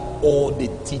gathered all the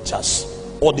teachers,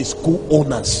 all the school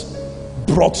owners,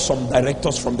 brought some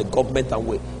directors from the government,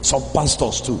 and some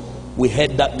pastors too. We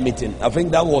had that meeting. I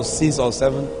think that was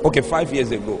 5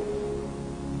 years ago.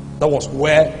 That was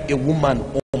where a woman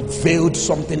unveiled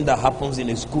something that happens in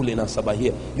a school in Asaba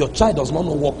here. Your child does not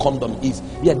know what condom is.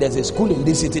 Yeah, there's a school in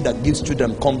this city that gives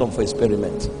children condom for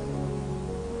experiment.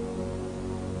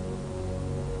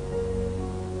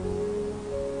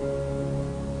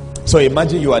 So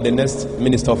imagine you are the next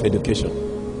Minister of Education.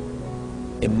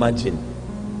 Imagine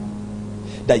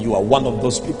that you are one of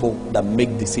those people that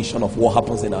make decision of what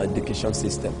happens in our education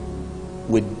system.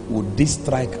 Would this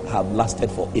strike have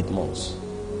lasted for 8 months?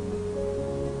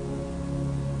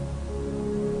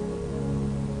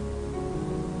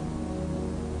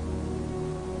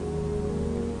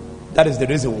 That is the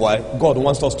reason why God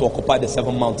wants us to occupy the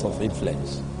 7 mountains of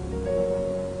influence.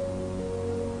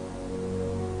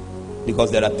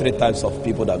 Because there are 3 types of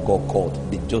people that God called: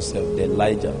 the Joseph, the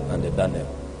Elijah, and the Daniel.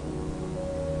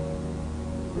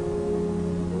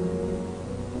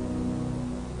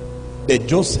 The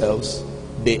Josephs,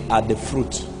 they are the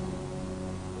fruit,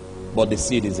 but the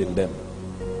seed is in them.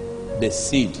 The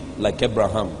seed, like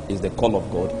Abraham, is the call of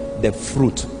God. The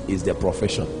fruit is their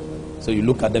profession. So you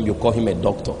look at them, you call him a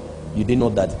doctor. You didn't know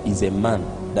that he's a man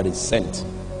that is sent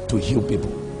to heal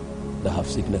people that have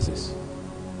sicknesses.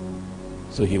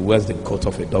 So he wears the coat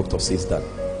of a doctor, says that.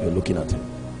 You're looking at him.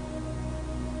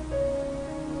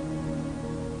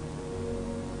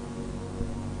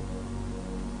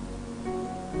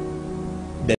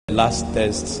 last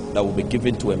test that will be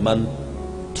given to a man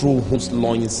through whose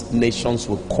loins nations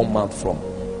will come out from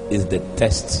is the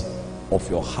test of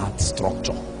your heart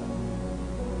structure.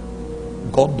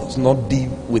 God does not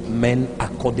deal with men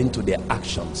according to their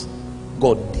actions.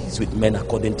 God deals with men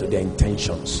according to their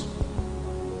intentions.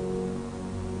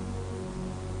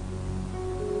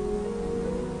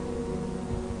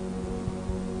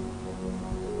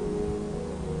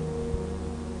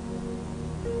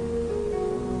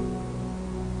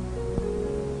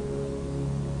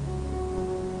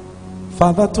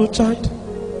 Father to child,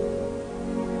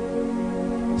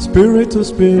 spirit to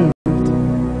spirit,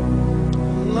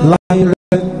 light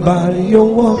by your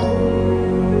word.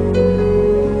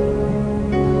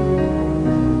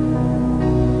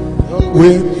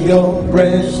 With your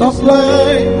breath of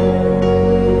life,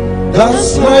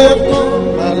 that's why I've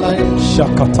come my life.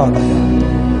 Shakatanaya.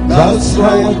 That's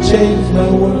why I changed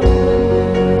my world.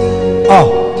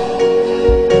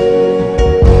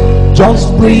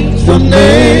 Just breathe your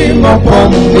name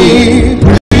upon me.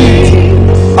 Breathe.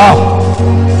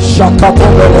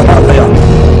 Shakatanaya.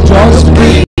 Just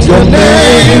breathe your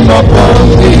name upon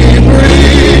me.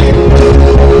 Breathe.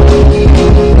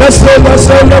 Let's go, let's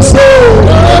go, let's go.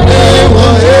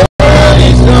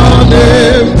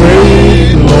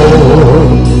 Breathe, Lord.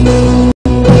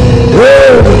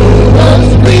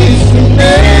 Just breathe your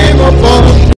name upon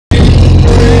me.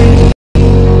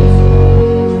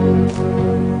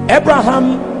 Abraham,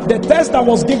 the test that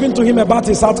was given to him about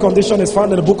his heart condition is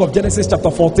found in the book of Genesis chapter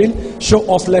 14.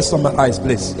 Show us, let's summarize,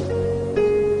 please.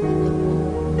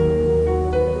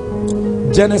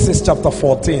 Genesis chapter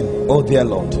 14. Oh dear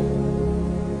Lord.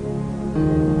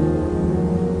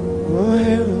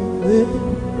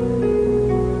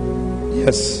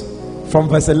 Yes, from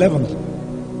verse 11.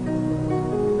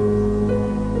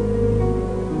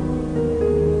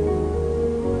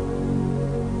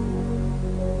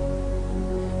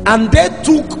 And they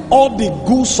took all the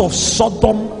goods of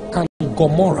Sodom and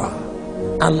Gomorrah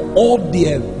and all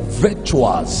their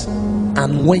virtues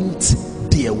and went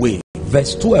their way.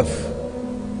 Verse 12.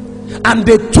 And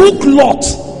they took Lot,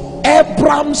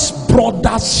 Abram's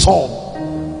brother's son,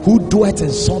 who dwelt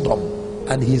in Sodom,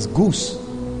 and his goods,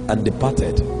 and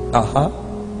departed.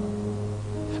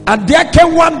 And there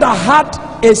came one that had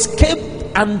escaped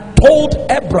and told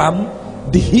Abram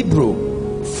the Hebrew,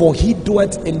 for he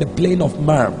dwelt in the plain of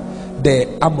Mar, the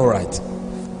Amorite,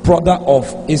 brother of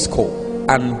Ishko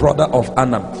and brother of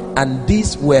Anam, and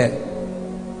these were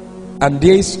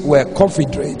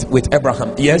confederate with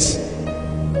Abraham. Yes.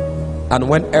 And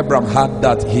when Abram heard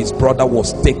that his brother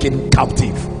was taken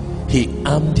captive, he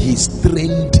armed his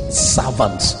trained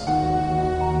servants.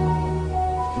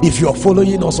 If you are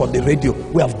following us on the radio,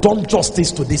 we have done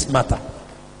justice to this matter.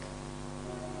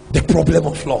 The problem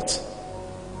of Lot.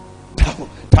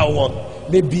 That one,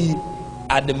 maybe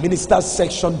at the ministers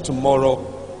section tomorrow,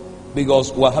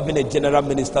 because we're having a general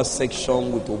minister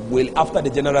section with will. After the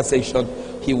general section,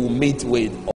 he will meet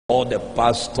with all the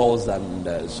pastors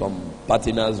and some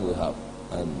partners we have.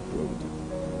 And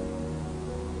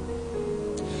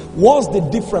what's the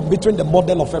difference between the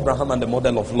model of Abraham and the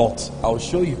model of Lot? I'll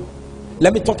show you.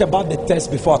 Let me talk about the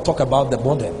test before I talk about the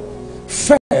model.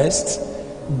 First,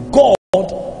 God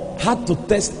had to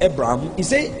test Abraham. He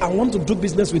said, I want to do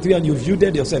business with you, and you've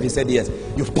yielded yourself. He said, yes.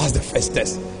 You've passed the first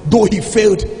test. Though he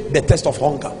failed the test of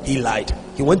hunger, he lied.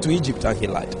 He went to Egypt and he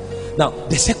lied. Now,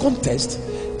 the second test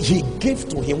he gave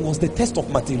to him was the test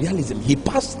of materialism. He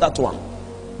passed that one.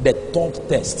 The third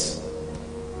test.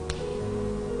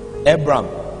 Abraham,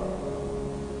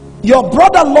 your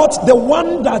brother Lot, the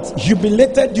one that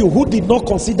humiliated you, who did not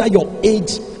consider your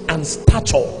age and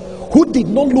stature, who did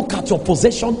not look at your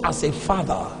possession as a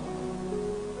father,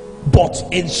 but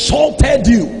insulted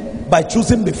you by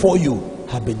choosing before you,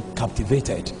 have been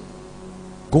captivated.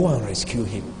 Go and rescue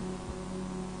him.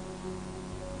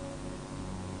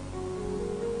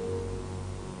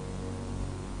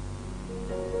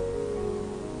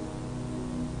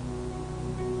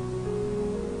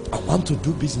 I want to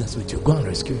do business with you. Go and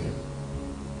rescue him.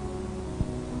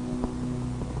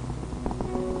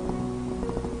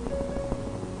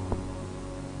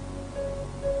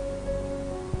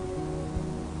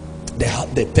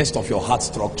 The test of your heart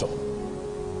structure.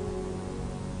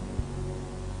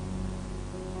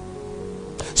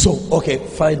 So, okay,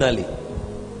 finally,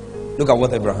 look at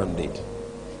what Abraham did.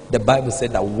 The Bible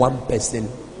said that one person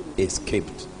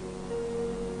escaped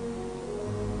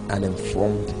and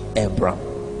informed Abraham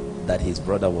that his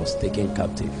brother was taken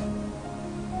captive.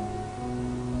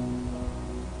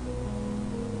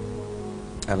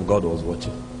 And God was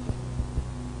watching.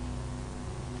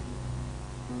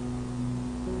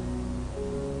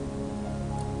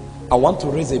 I want to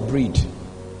raise a breed,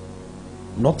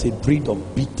 not a breed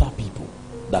of bitter people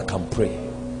that can pray,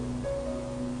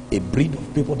 a breed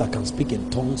of people that can speak in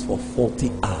tongues for 40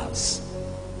 hours,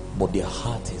 but their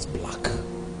heart is black.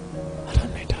 I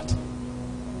don't need that.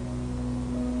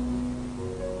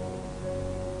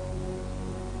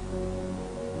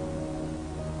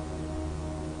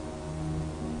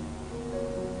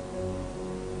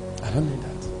 I don't need that.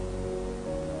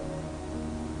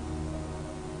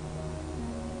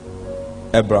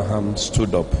 Abraham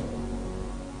stood up.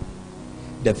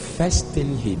 The first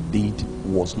thing he did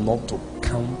was not to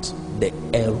count the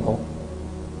error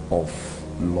of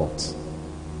Lot.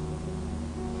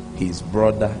 His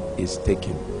brother is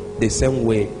taken. The same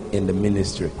way in the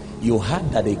ministry. You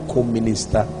heard that a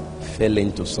co-minister fell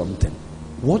into something.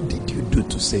 What did you do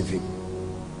to save him?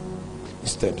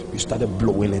 Instead, you started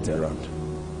blowing it around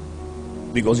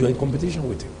because you're in competition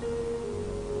with him.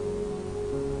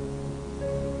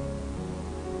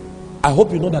 I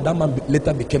hope you know that man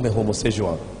later became a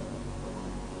homosexual.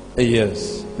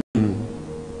 Yes.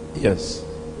 Yes.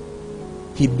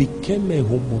 He became a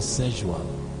homosexual.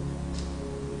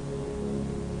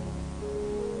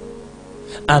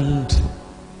 And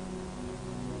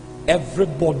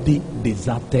everybody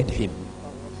deserted him.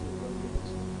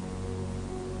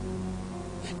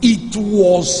 It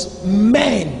was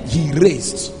men he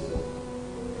raised.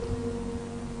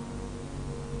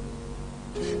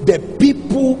 The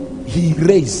people he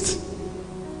raised.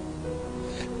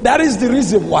 That is the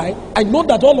reason why I know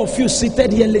that all of you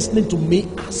seated here listening to me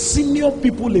are senior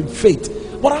people in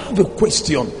faith. But I have a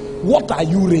question. What are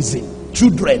you raising?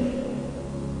 Children.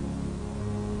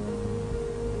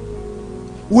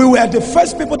 We were the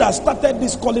first people that started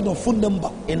this calling of phone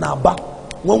number in Aba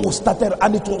when we started,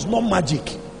 and it was not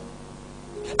magic.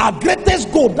 Our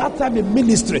greatest goal that time in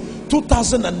ministry,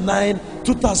 2009,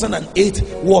 2008,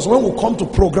 was when we come to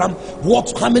program,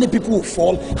 how many people will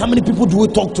fall, how many people do we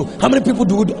talk to, how many people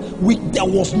do there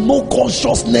was no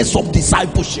consciousness of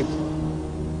discipleship.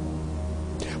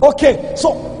 Okay,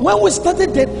 so when we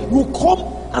started that, we'll come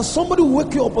and somebody will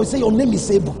wake you up and say, your name is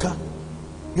Ebuka,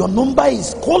 your number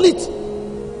is, call it.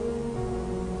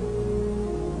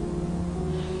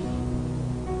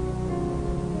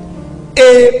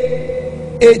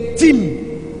 A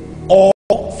team or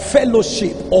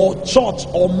fellowship or church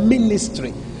or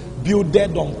ministry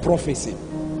builded on prophecy.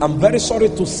 I'm very sorry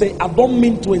to say, I don't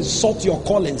mean to insult your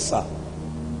calling, sir.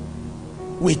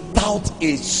 Without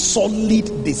a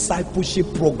solid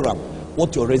discipleship program,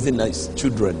 what you're raising is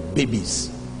children,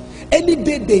 babies. Any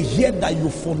day they hear that you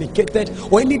fornicated,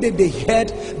 or any day they heard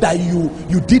that you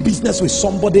did business with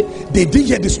somebody, they didn't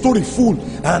hear the story full,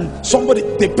 and somebody,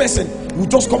 the person will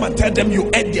just come and tell them you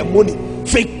ate their money,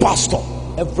 fake pastor,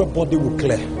 everybody will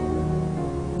clear.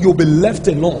 You'll be left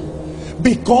alone,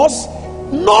 because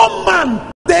no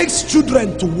man takes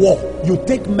children to war. You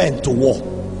take men to war.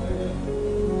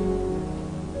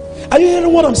 Are you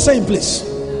hearing what I'm saying, please?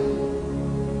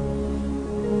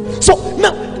 So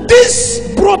now this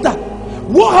brother,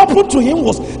 what happened to him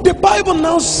was, the Bible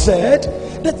now said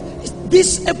that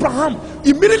this Abraham,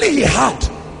 immediately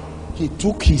he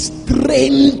took his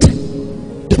trained,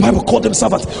 the Bible called them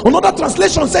servants. Another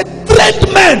translation said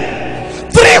trained men,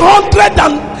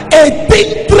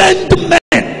 318 trained men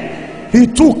he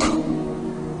took.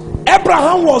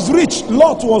 Abraham was rich,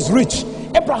 Lot was rich.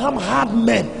 Abraham had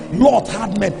men, Lot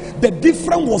had men. The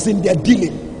difference was in their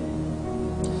dealing.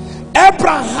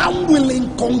 Abraham will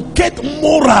inculcate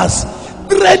morals,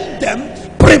 train them,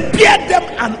 prepare them,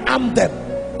 and arm them.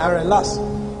 And relax.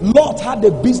 Lot had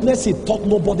a business, he taught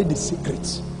nobody the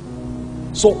secrets.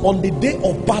 So on the day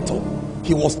of battle,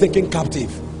 he was taken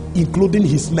captive, including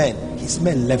his men. His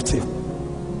men left him.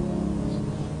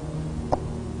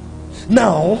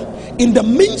 Now, in the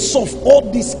midst of all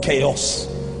this chaos,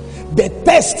 the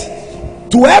test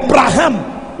to Abraham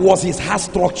was his heart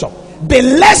structure. The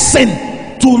lesson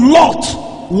to Lot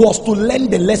was to learn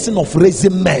the lesson of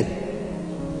raising men.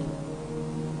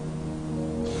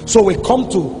 So we come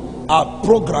to our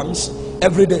programs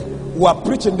every day. We are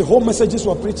preaching, the whole messages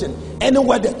we are preaching.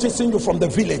 Anywhere they're chasing you from the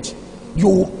village,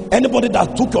 anybody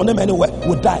that took your name anywhere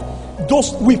will die.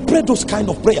 We pray those kind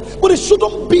of prayer, but it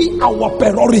shouldn't be our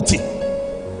priority.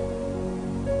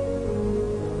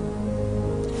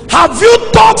 Have you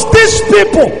taught these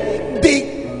people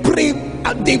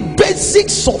the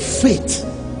basics of faith?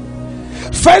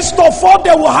 First of all,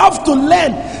 they will have to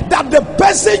learn that the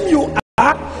person you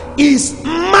are is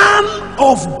man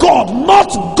of God, not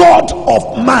God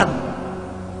of man.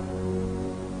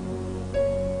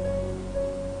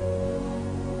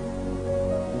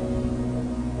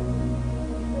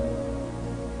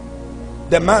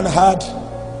 The man had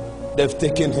they've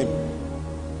taken him.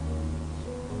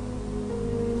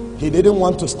 He didn't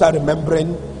want to start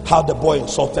remembering how the boy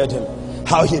insulted him,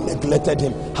 how he neglected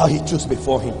him, how he chose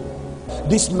before him.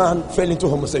 This man fell into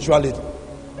homosexuality,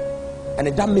 and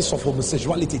in that midst of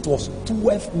homosexuality, it was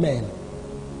 12 men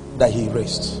that he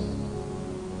raised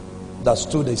that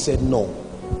stood and said, no,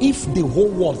 if the whole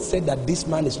world said that this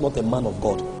man is not a man of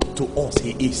God, to us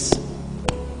he is.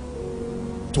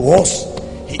 To us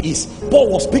he is. Paul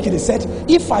was speaking, he said,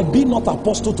 if I be not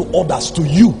apostle to others, to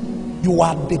you, you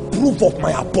are the proof of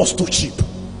my apostleship.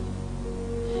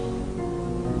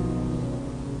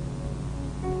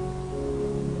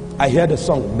 I hear the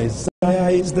song,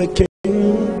 Messiah is the King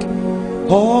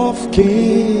of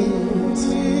Kings,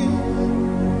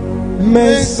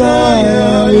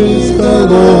 Messiah is the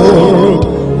Lord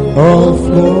of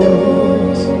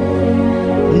Lords.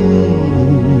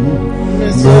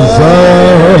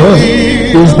 Messiah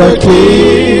is the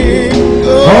King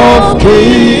of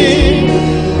Kings.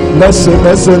 Listen.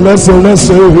 Messiah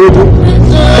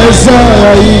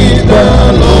is the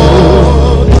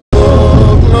Lord of Lords.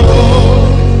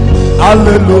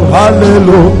 Hallelujah,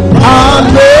 hallelujah,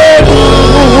 hallelujah.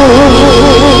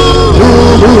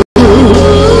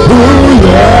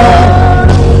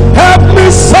 Help me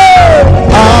say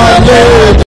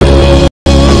hallelujah,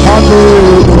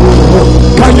 hallelujah.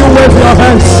 Can you wave your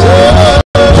hands?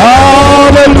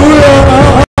 Hallelujah,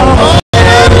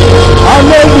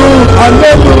 hallelujah,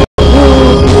 hallelujah.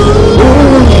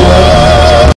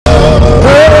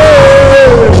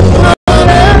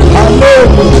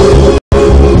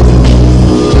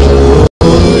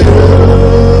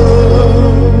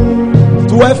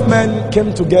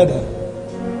 Came together.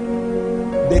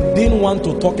 They didn't want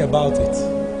to talk about it.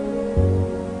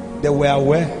 They were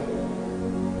aware,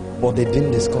 but they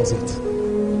didn't discuss it.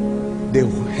 They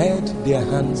held their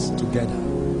hands together.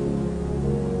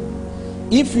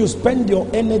 If you spend your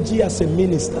energy as a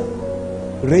minister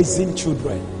raising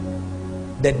children,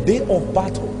 the day of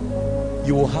battle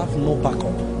you will have no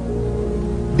backup.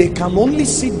 They can only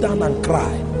sit down and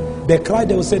cry. They cry,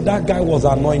 they will say that guy was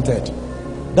anointed,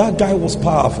 that guy was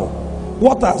powerful.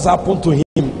 What has happened to him?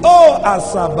 Oh,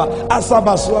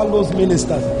 Asaba swallows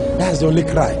ministers. That's the only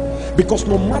cry. Because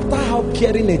no matter how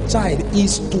caring a child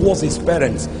is towards his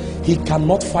parents, he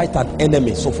cannot fight an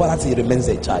enemy so far as he remains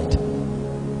a child.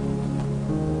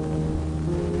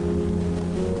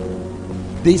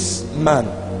 This man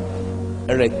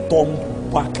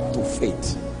returned back to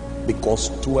faith because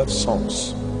 12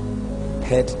 sons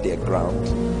held their ground,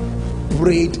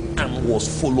 prayed, and was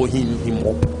following him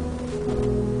up.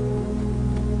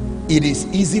 It is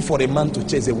easy for a man to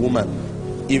chase a woman.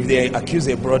 If they accuse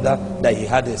a brother that he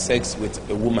had a sex with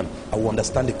a woman, I will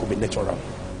understand it could be natural.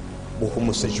 But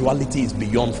homosexuality is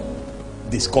beyond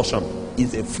discussion.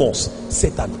 It's a force.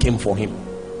 Satan came for him.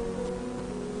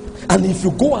 And if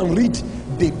you go and read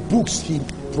the books he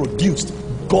produced,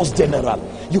 God's General,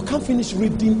 you can't finish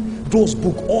reading those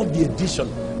books, all the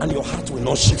edition, and your heart will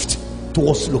not shift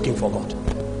towards looking for God.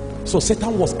 So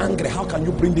Satan was angry. How can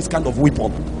you bring this kind of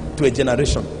weapon to a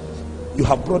generation? You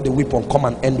have brought the weapon, come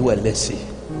and end well, let's see.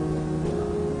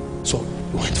 So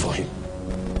he went for him.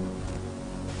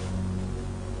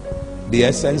 The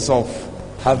essence of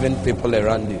having people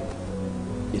around you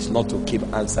is not to keep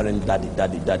answering daddy,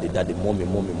 daddy, daddy, daddy, mommy,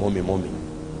 mommy, mommy, mommy.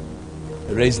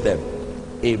 Raise them.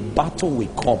 A battle will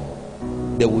come.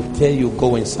 They will tell you,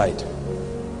 go inside.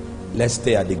 Let's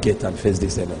stay at the gate and face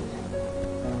this enemy.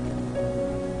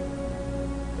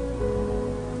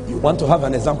 You want to have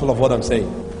an example of what I'm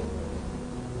saying?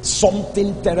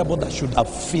 Something terrible that should have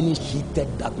finished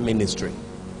heated that ministry.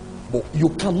 But you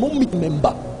cannot meet a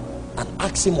member and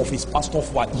ask him of his pastor's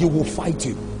wife. He will fight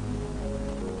you.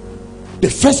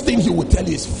 The first thing he will tell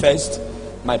you is, first,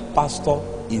 my pastor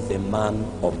is a man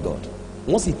of God.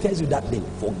 Once he tells you that thing,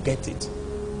 forget it.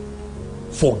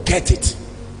 Forget it.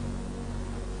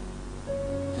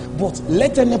 But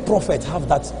let any prophet have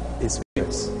that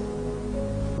experience.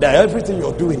 That everything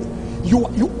you're doing,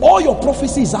 all your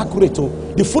prophecy is accurate. Oh,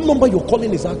 the phone number you're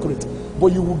calling is accurate.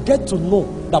 But you will get to know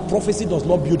that prophecy does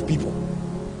not build people.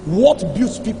 What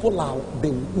builds people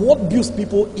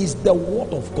is the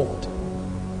word of God.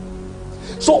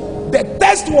 So the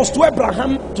test was to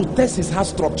Abraham to test his heart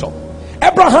structure.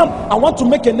 Abraham, I want to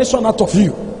make a nation out of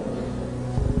you.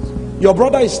 Your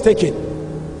brother is taken.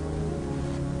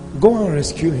 Go and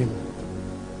rescue him.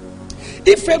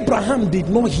 If Abraham did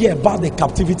not hear about the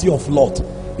captivity of Lot, it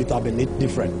would have been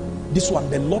different. This one,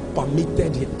 the Lord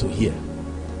permitted him to hear.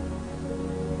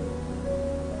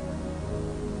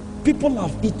 People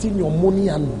have eaten your money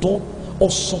and done all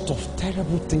sorts of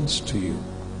terrible things to you.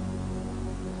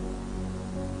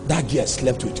 That girl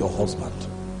slept with your husband.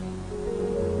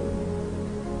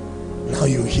 Now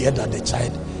you hear that the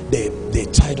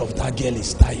child of that girl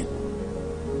is dying,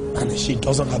 and she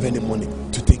doesn't have any money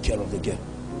to take care of the girl.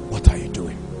 What are you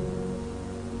doing?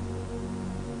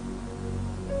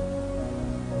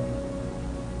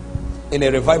 In a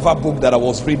revival book that I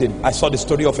was reading, I saw the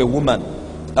story of a woman.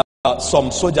 Some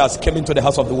soldiers came into the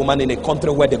house of the woman in a country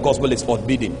where the gospel is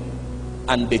forbidden,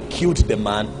 and they killed the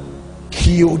man,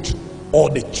 killed all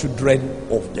the children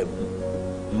of the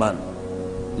man,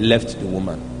 left the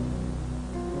woman.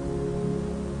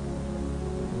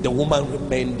 The woman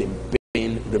remained in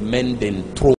pain, remained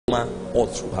in trauma all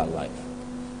through her life.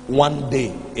 One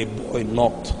day a boy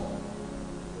knocked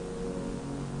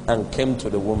and came to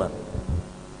the woman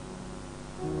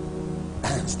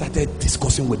and started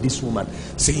discussing with this woman,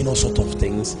 saying all sorts of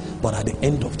things. But at the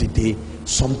end of the day,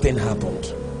 something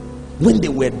happened. When they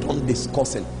were done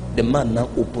discussing, the man now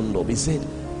opened up. He said,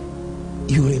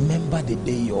 "You remember the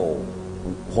day your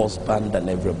husband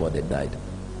and everybody died?"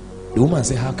 The woman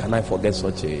said, "How can I forget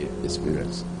such a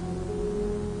experience?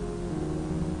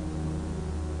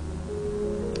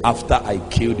 After I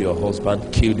killed your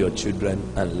husband, killed your children,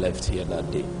 and left here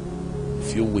that day, a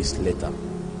few weeks later,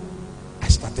 I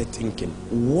started thinking,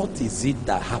 what is it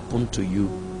that happened to you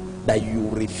that you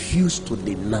refuse to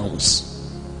denounce,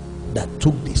 that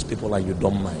took these people and you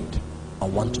don't mind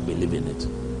and want to believe in it?"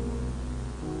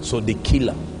 So the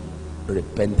killer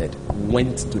repented,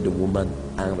 went to the woman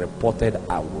and reported,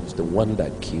 "I was the one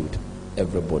that killed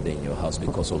everybody in your house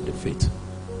because of the faith."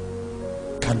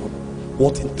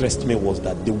 What interested me was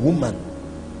that the woman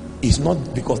is not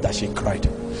because that she cried.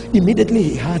 Immediately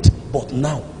he had, "But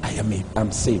now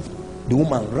I'm saved." The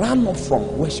woman ran up from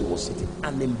where she was sitting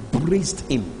and embraced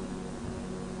him.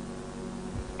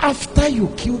 "After you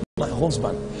killed my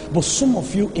husband, but some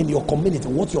of you in your community,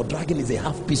 what you're dragging is a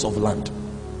half piece of land.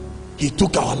 He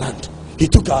took our land. He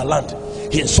took our land.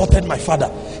 He insulted my father.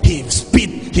 He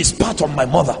spat on my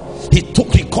mother. He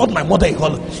called my mother, he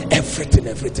called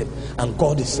everything. And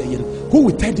God is saying, who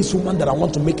will tell this woman that I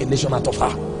want to make a nation out of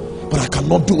her? But I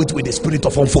cannot do it with the spirit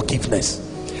of unforgiveness."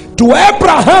 To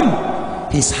Abraham,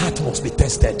 his heart must be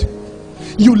tested.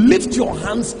 You lift your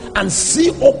hands and see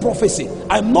all prophecy.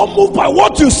 I'm not moved by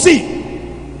what you see,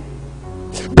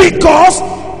 because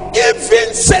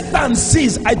even Satan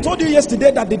sees. I told you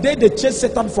yesterday that the day they chased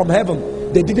Satan from heaven,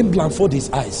 they didn't blindfold his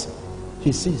eyes.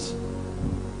 He sees.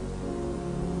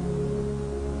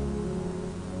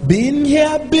 Been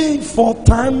here before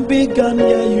time began,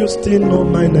 yeah, you still know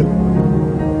my name.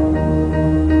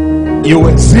 You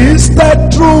existed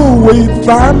through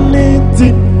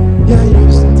eternity, yeah,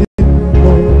 you still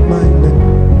know my name.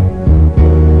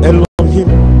 Elohim,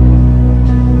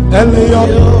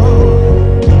 Elion,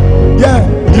 yeah,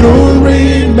 you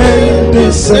remain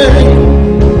the same.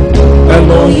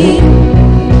 Elohim,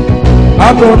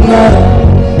 Adonai,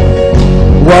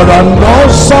 what an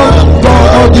awesome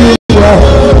God you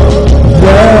are.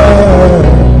 Yeah.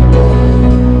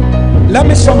 Let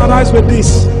me summarize with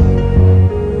this.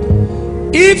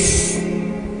 If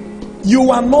you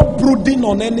are not brooding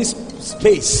on any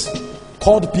space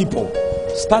called people,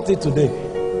 start it today.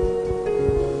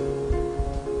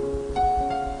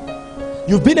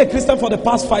 You've been a Christian for the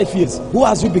past 5 years. Who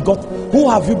have you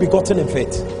begotten in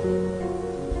faith?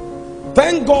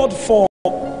 Thank God for,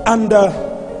 and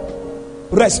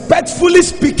respectfully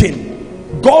speaking,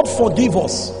 God forgive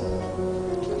us.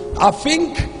 I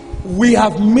think we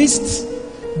have missed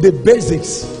the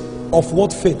basics of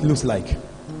what faith looks like.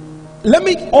 Let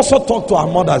me also talk to our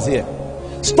mothers here.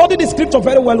 Study the scripture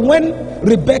very well. When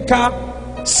Rebecca,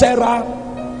 Sarah,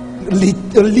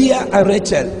 Leah and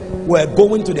Rachel were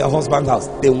going to their husband's house,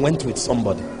 they went with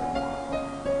somebody.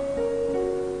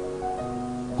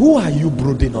 Who are you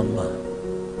brooding on, man?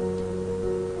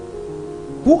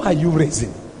 Who are you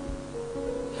raising?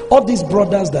 All these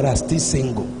brothers that are still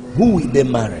single, who will they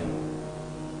marry?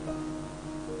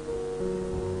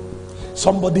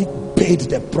 Somebody paid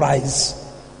the price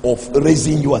of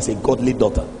raising you as a godly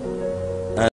daughter.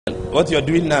 And what you're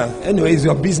doing now, anyway, is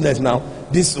your business now.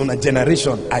 This on a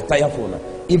generation, I tire for now.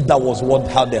 If that was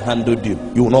how they handled you,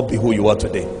 you will not be who you are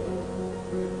today.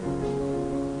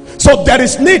 So there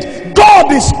is need.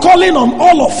 God is calling on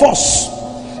all of us.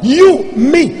 You,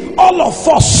 me, all of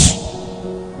us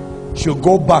should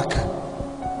go back.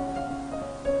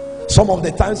 Some of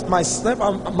the times myself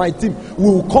and my team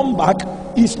will come back.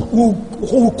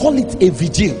 We'll call it a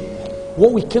vigil.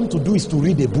 What we came to do is to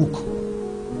read a book.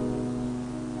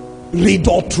 Read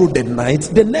all through the night.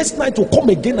 The next night will come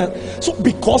again. So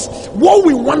because what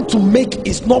we want to make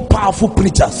is not powerful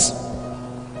preachers.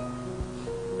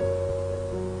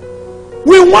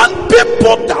 We want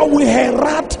people that will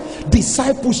herald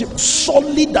discipleship,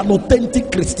 solid and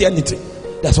authentic Christianity.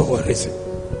 That's what we're raising.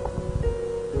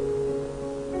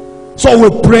 So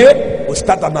we pray, we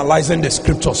start analyzing the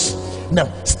scriptures.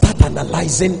 Now, start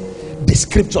analyzing the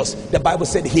scriptures. The Bible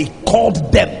said he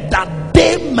called them that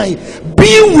they may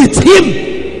be with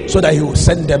him, so that he will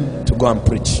send them to go and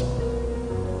preach.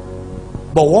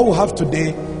 But what we have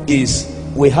today is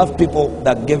we have people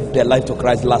that gave their life to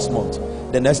Christ last month.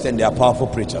 The next thing, they are powerful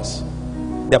preachers.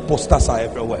 Their posters are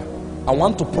everywhere. I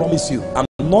want to promise you, I'm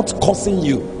not cursing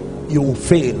you. You will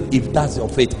fail if that's your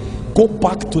faith. Go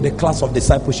back to the class of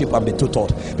discipleship and be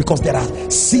tutored, because there are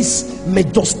 6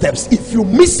 major steps. If you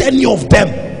miss any of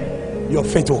them, your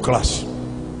faith will clash.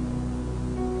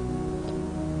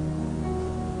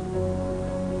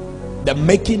 The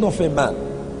making of a man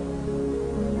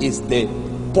is the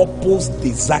purpose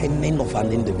designing of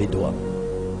an individual.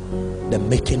 The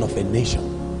making of a nation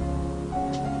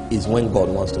is when God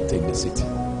wants to take the city.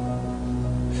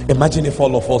 Imagine if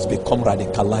all of us become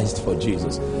radicalized for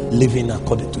Jesus, living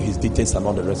according to his dictates and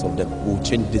all the rest of them. We'll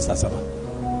change this Asaba.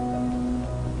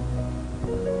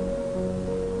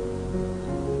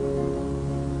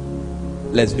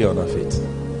 Let's be on our feet.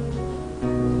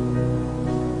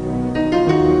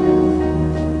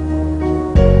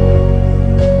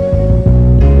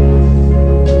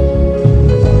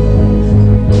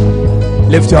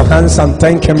 Lift your hands and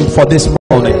thank him for this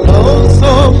morning.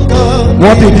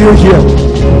 What did you hear?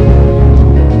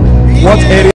 What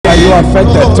area are you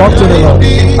affected? Talk to the Lord.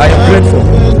 I am grateful.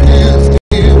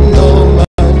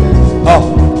 Oh,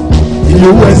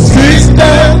 you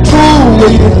existed through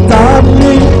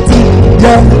eternity.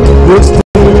 Yeah, you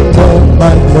still on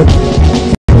my lips.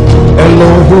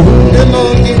 Elohim,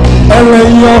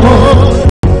 Elohim.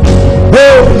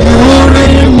 Oh, you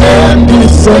remain the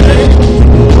same.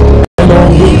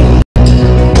 Elohim,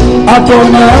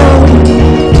 Adonai.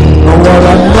 No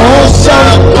one knows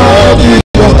how to be.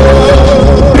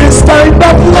 This kind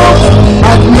of love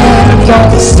I've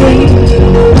never seen.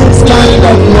 This kind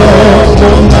of love no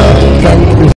man can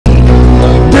be.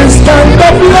 This kind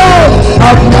of love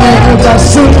I've never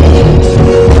seen.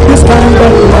 This kind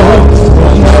of love no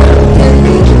man can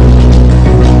be.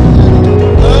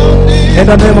 In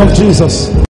the name of Jesus.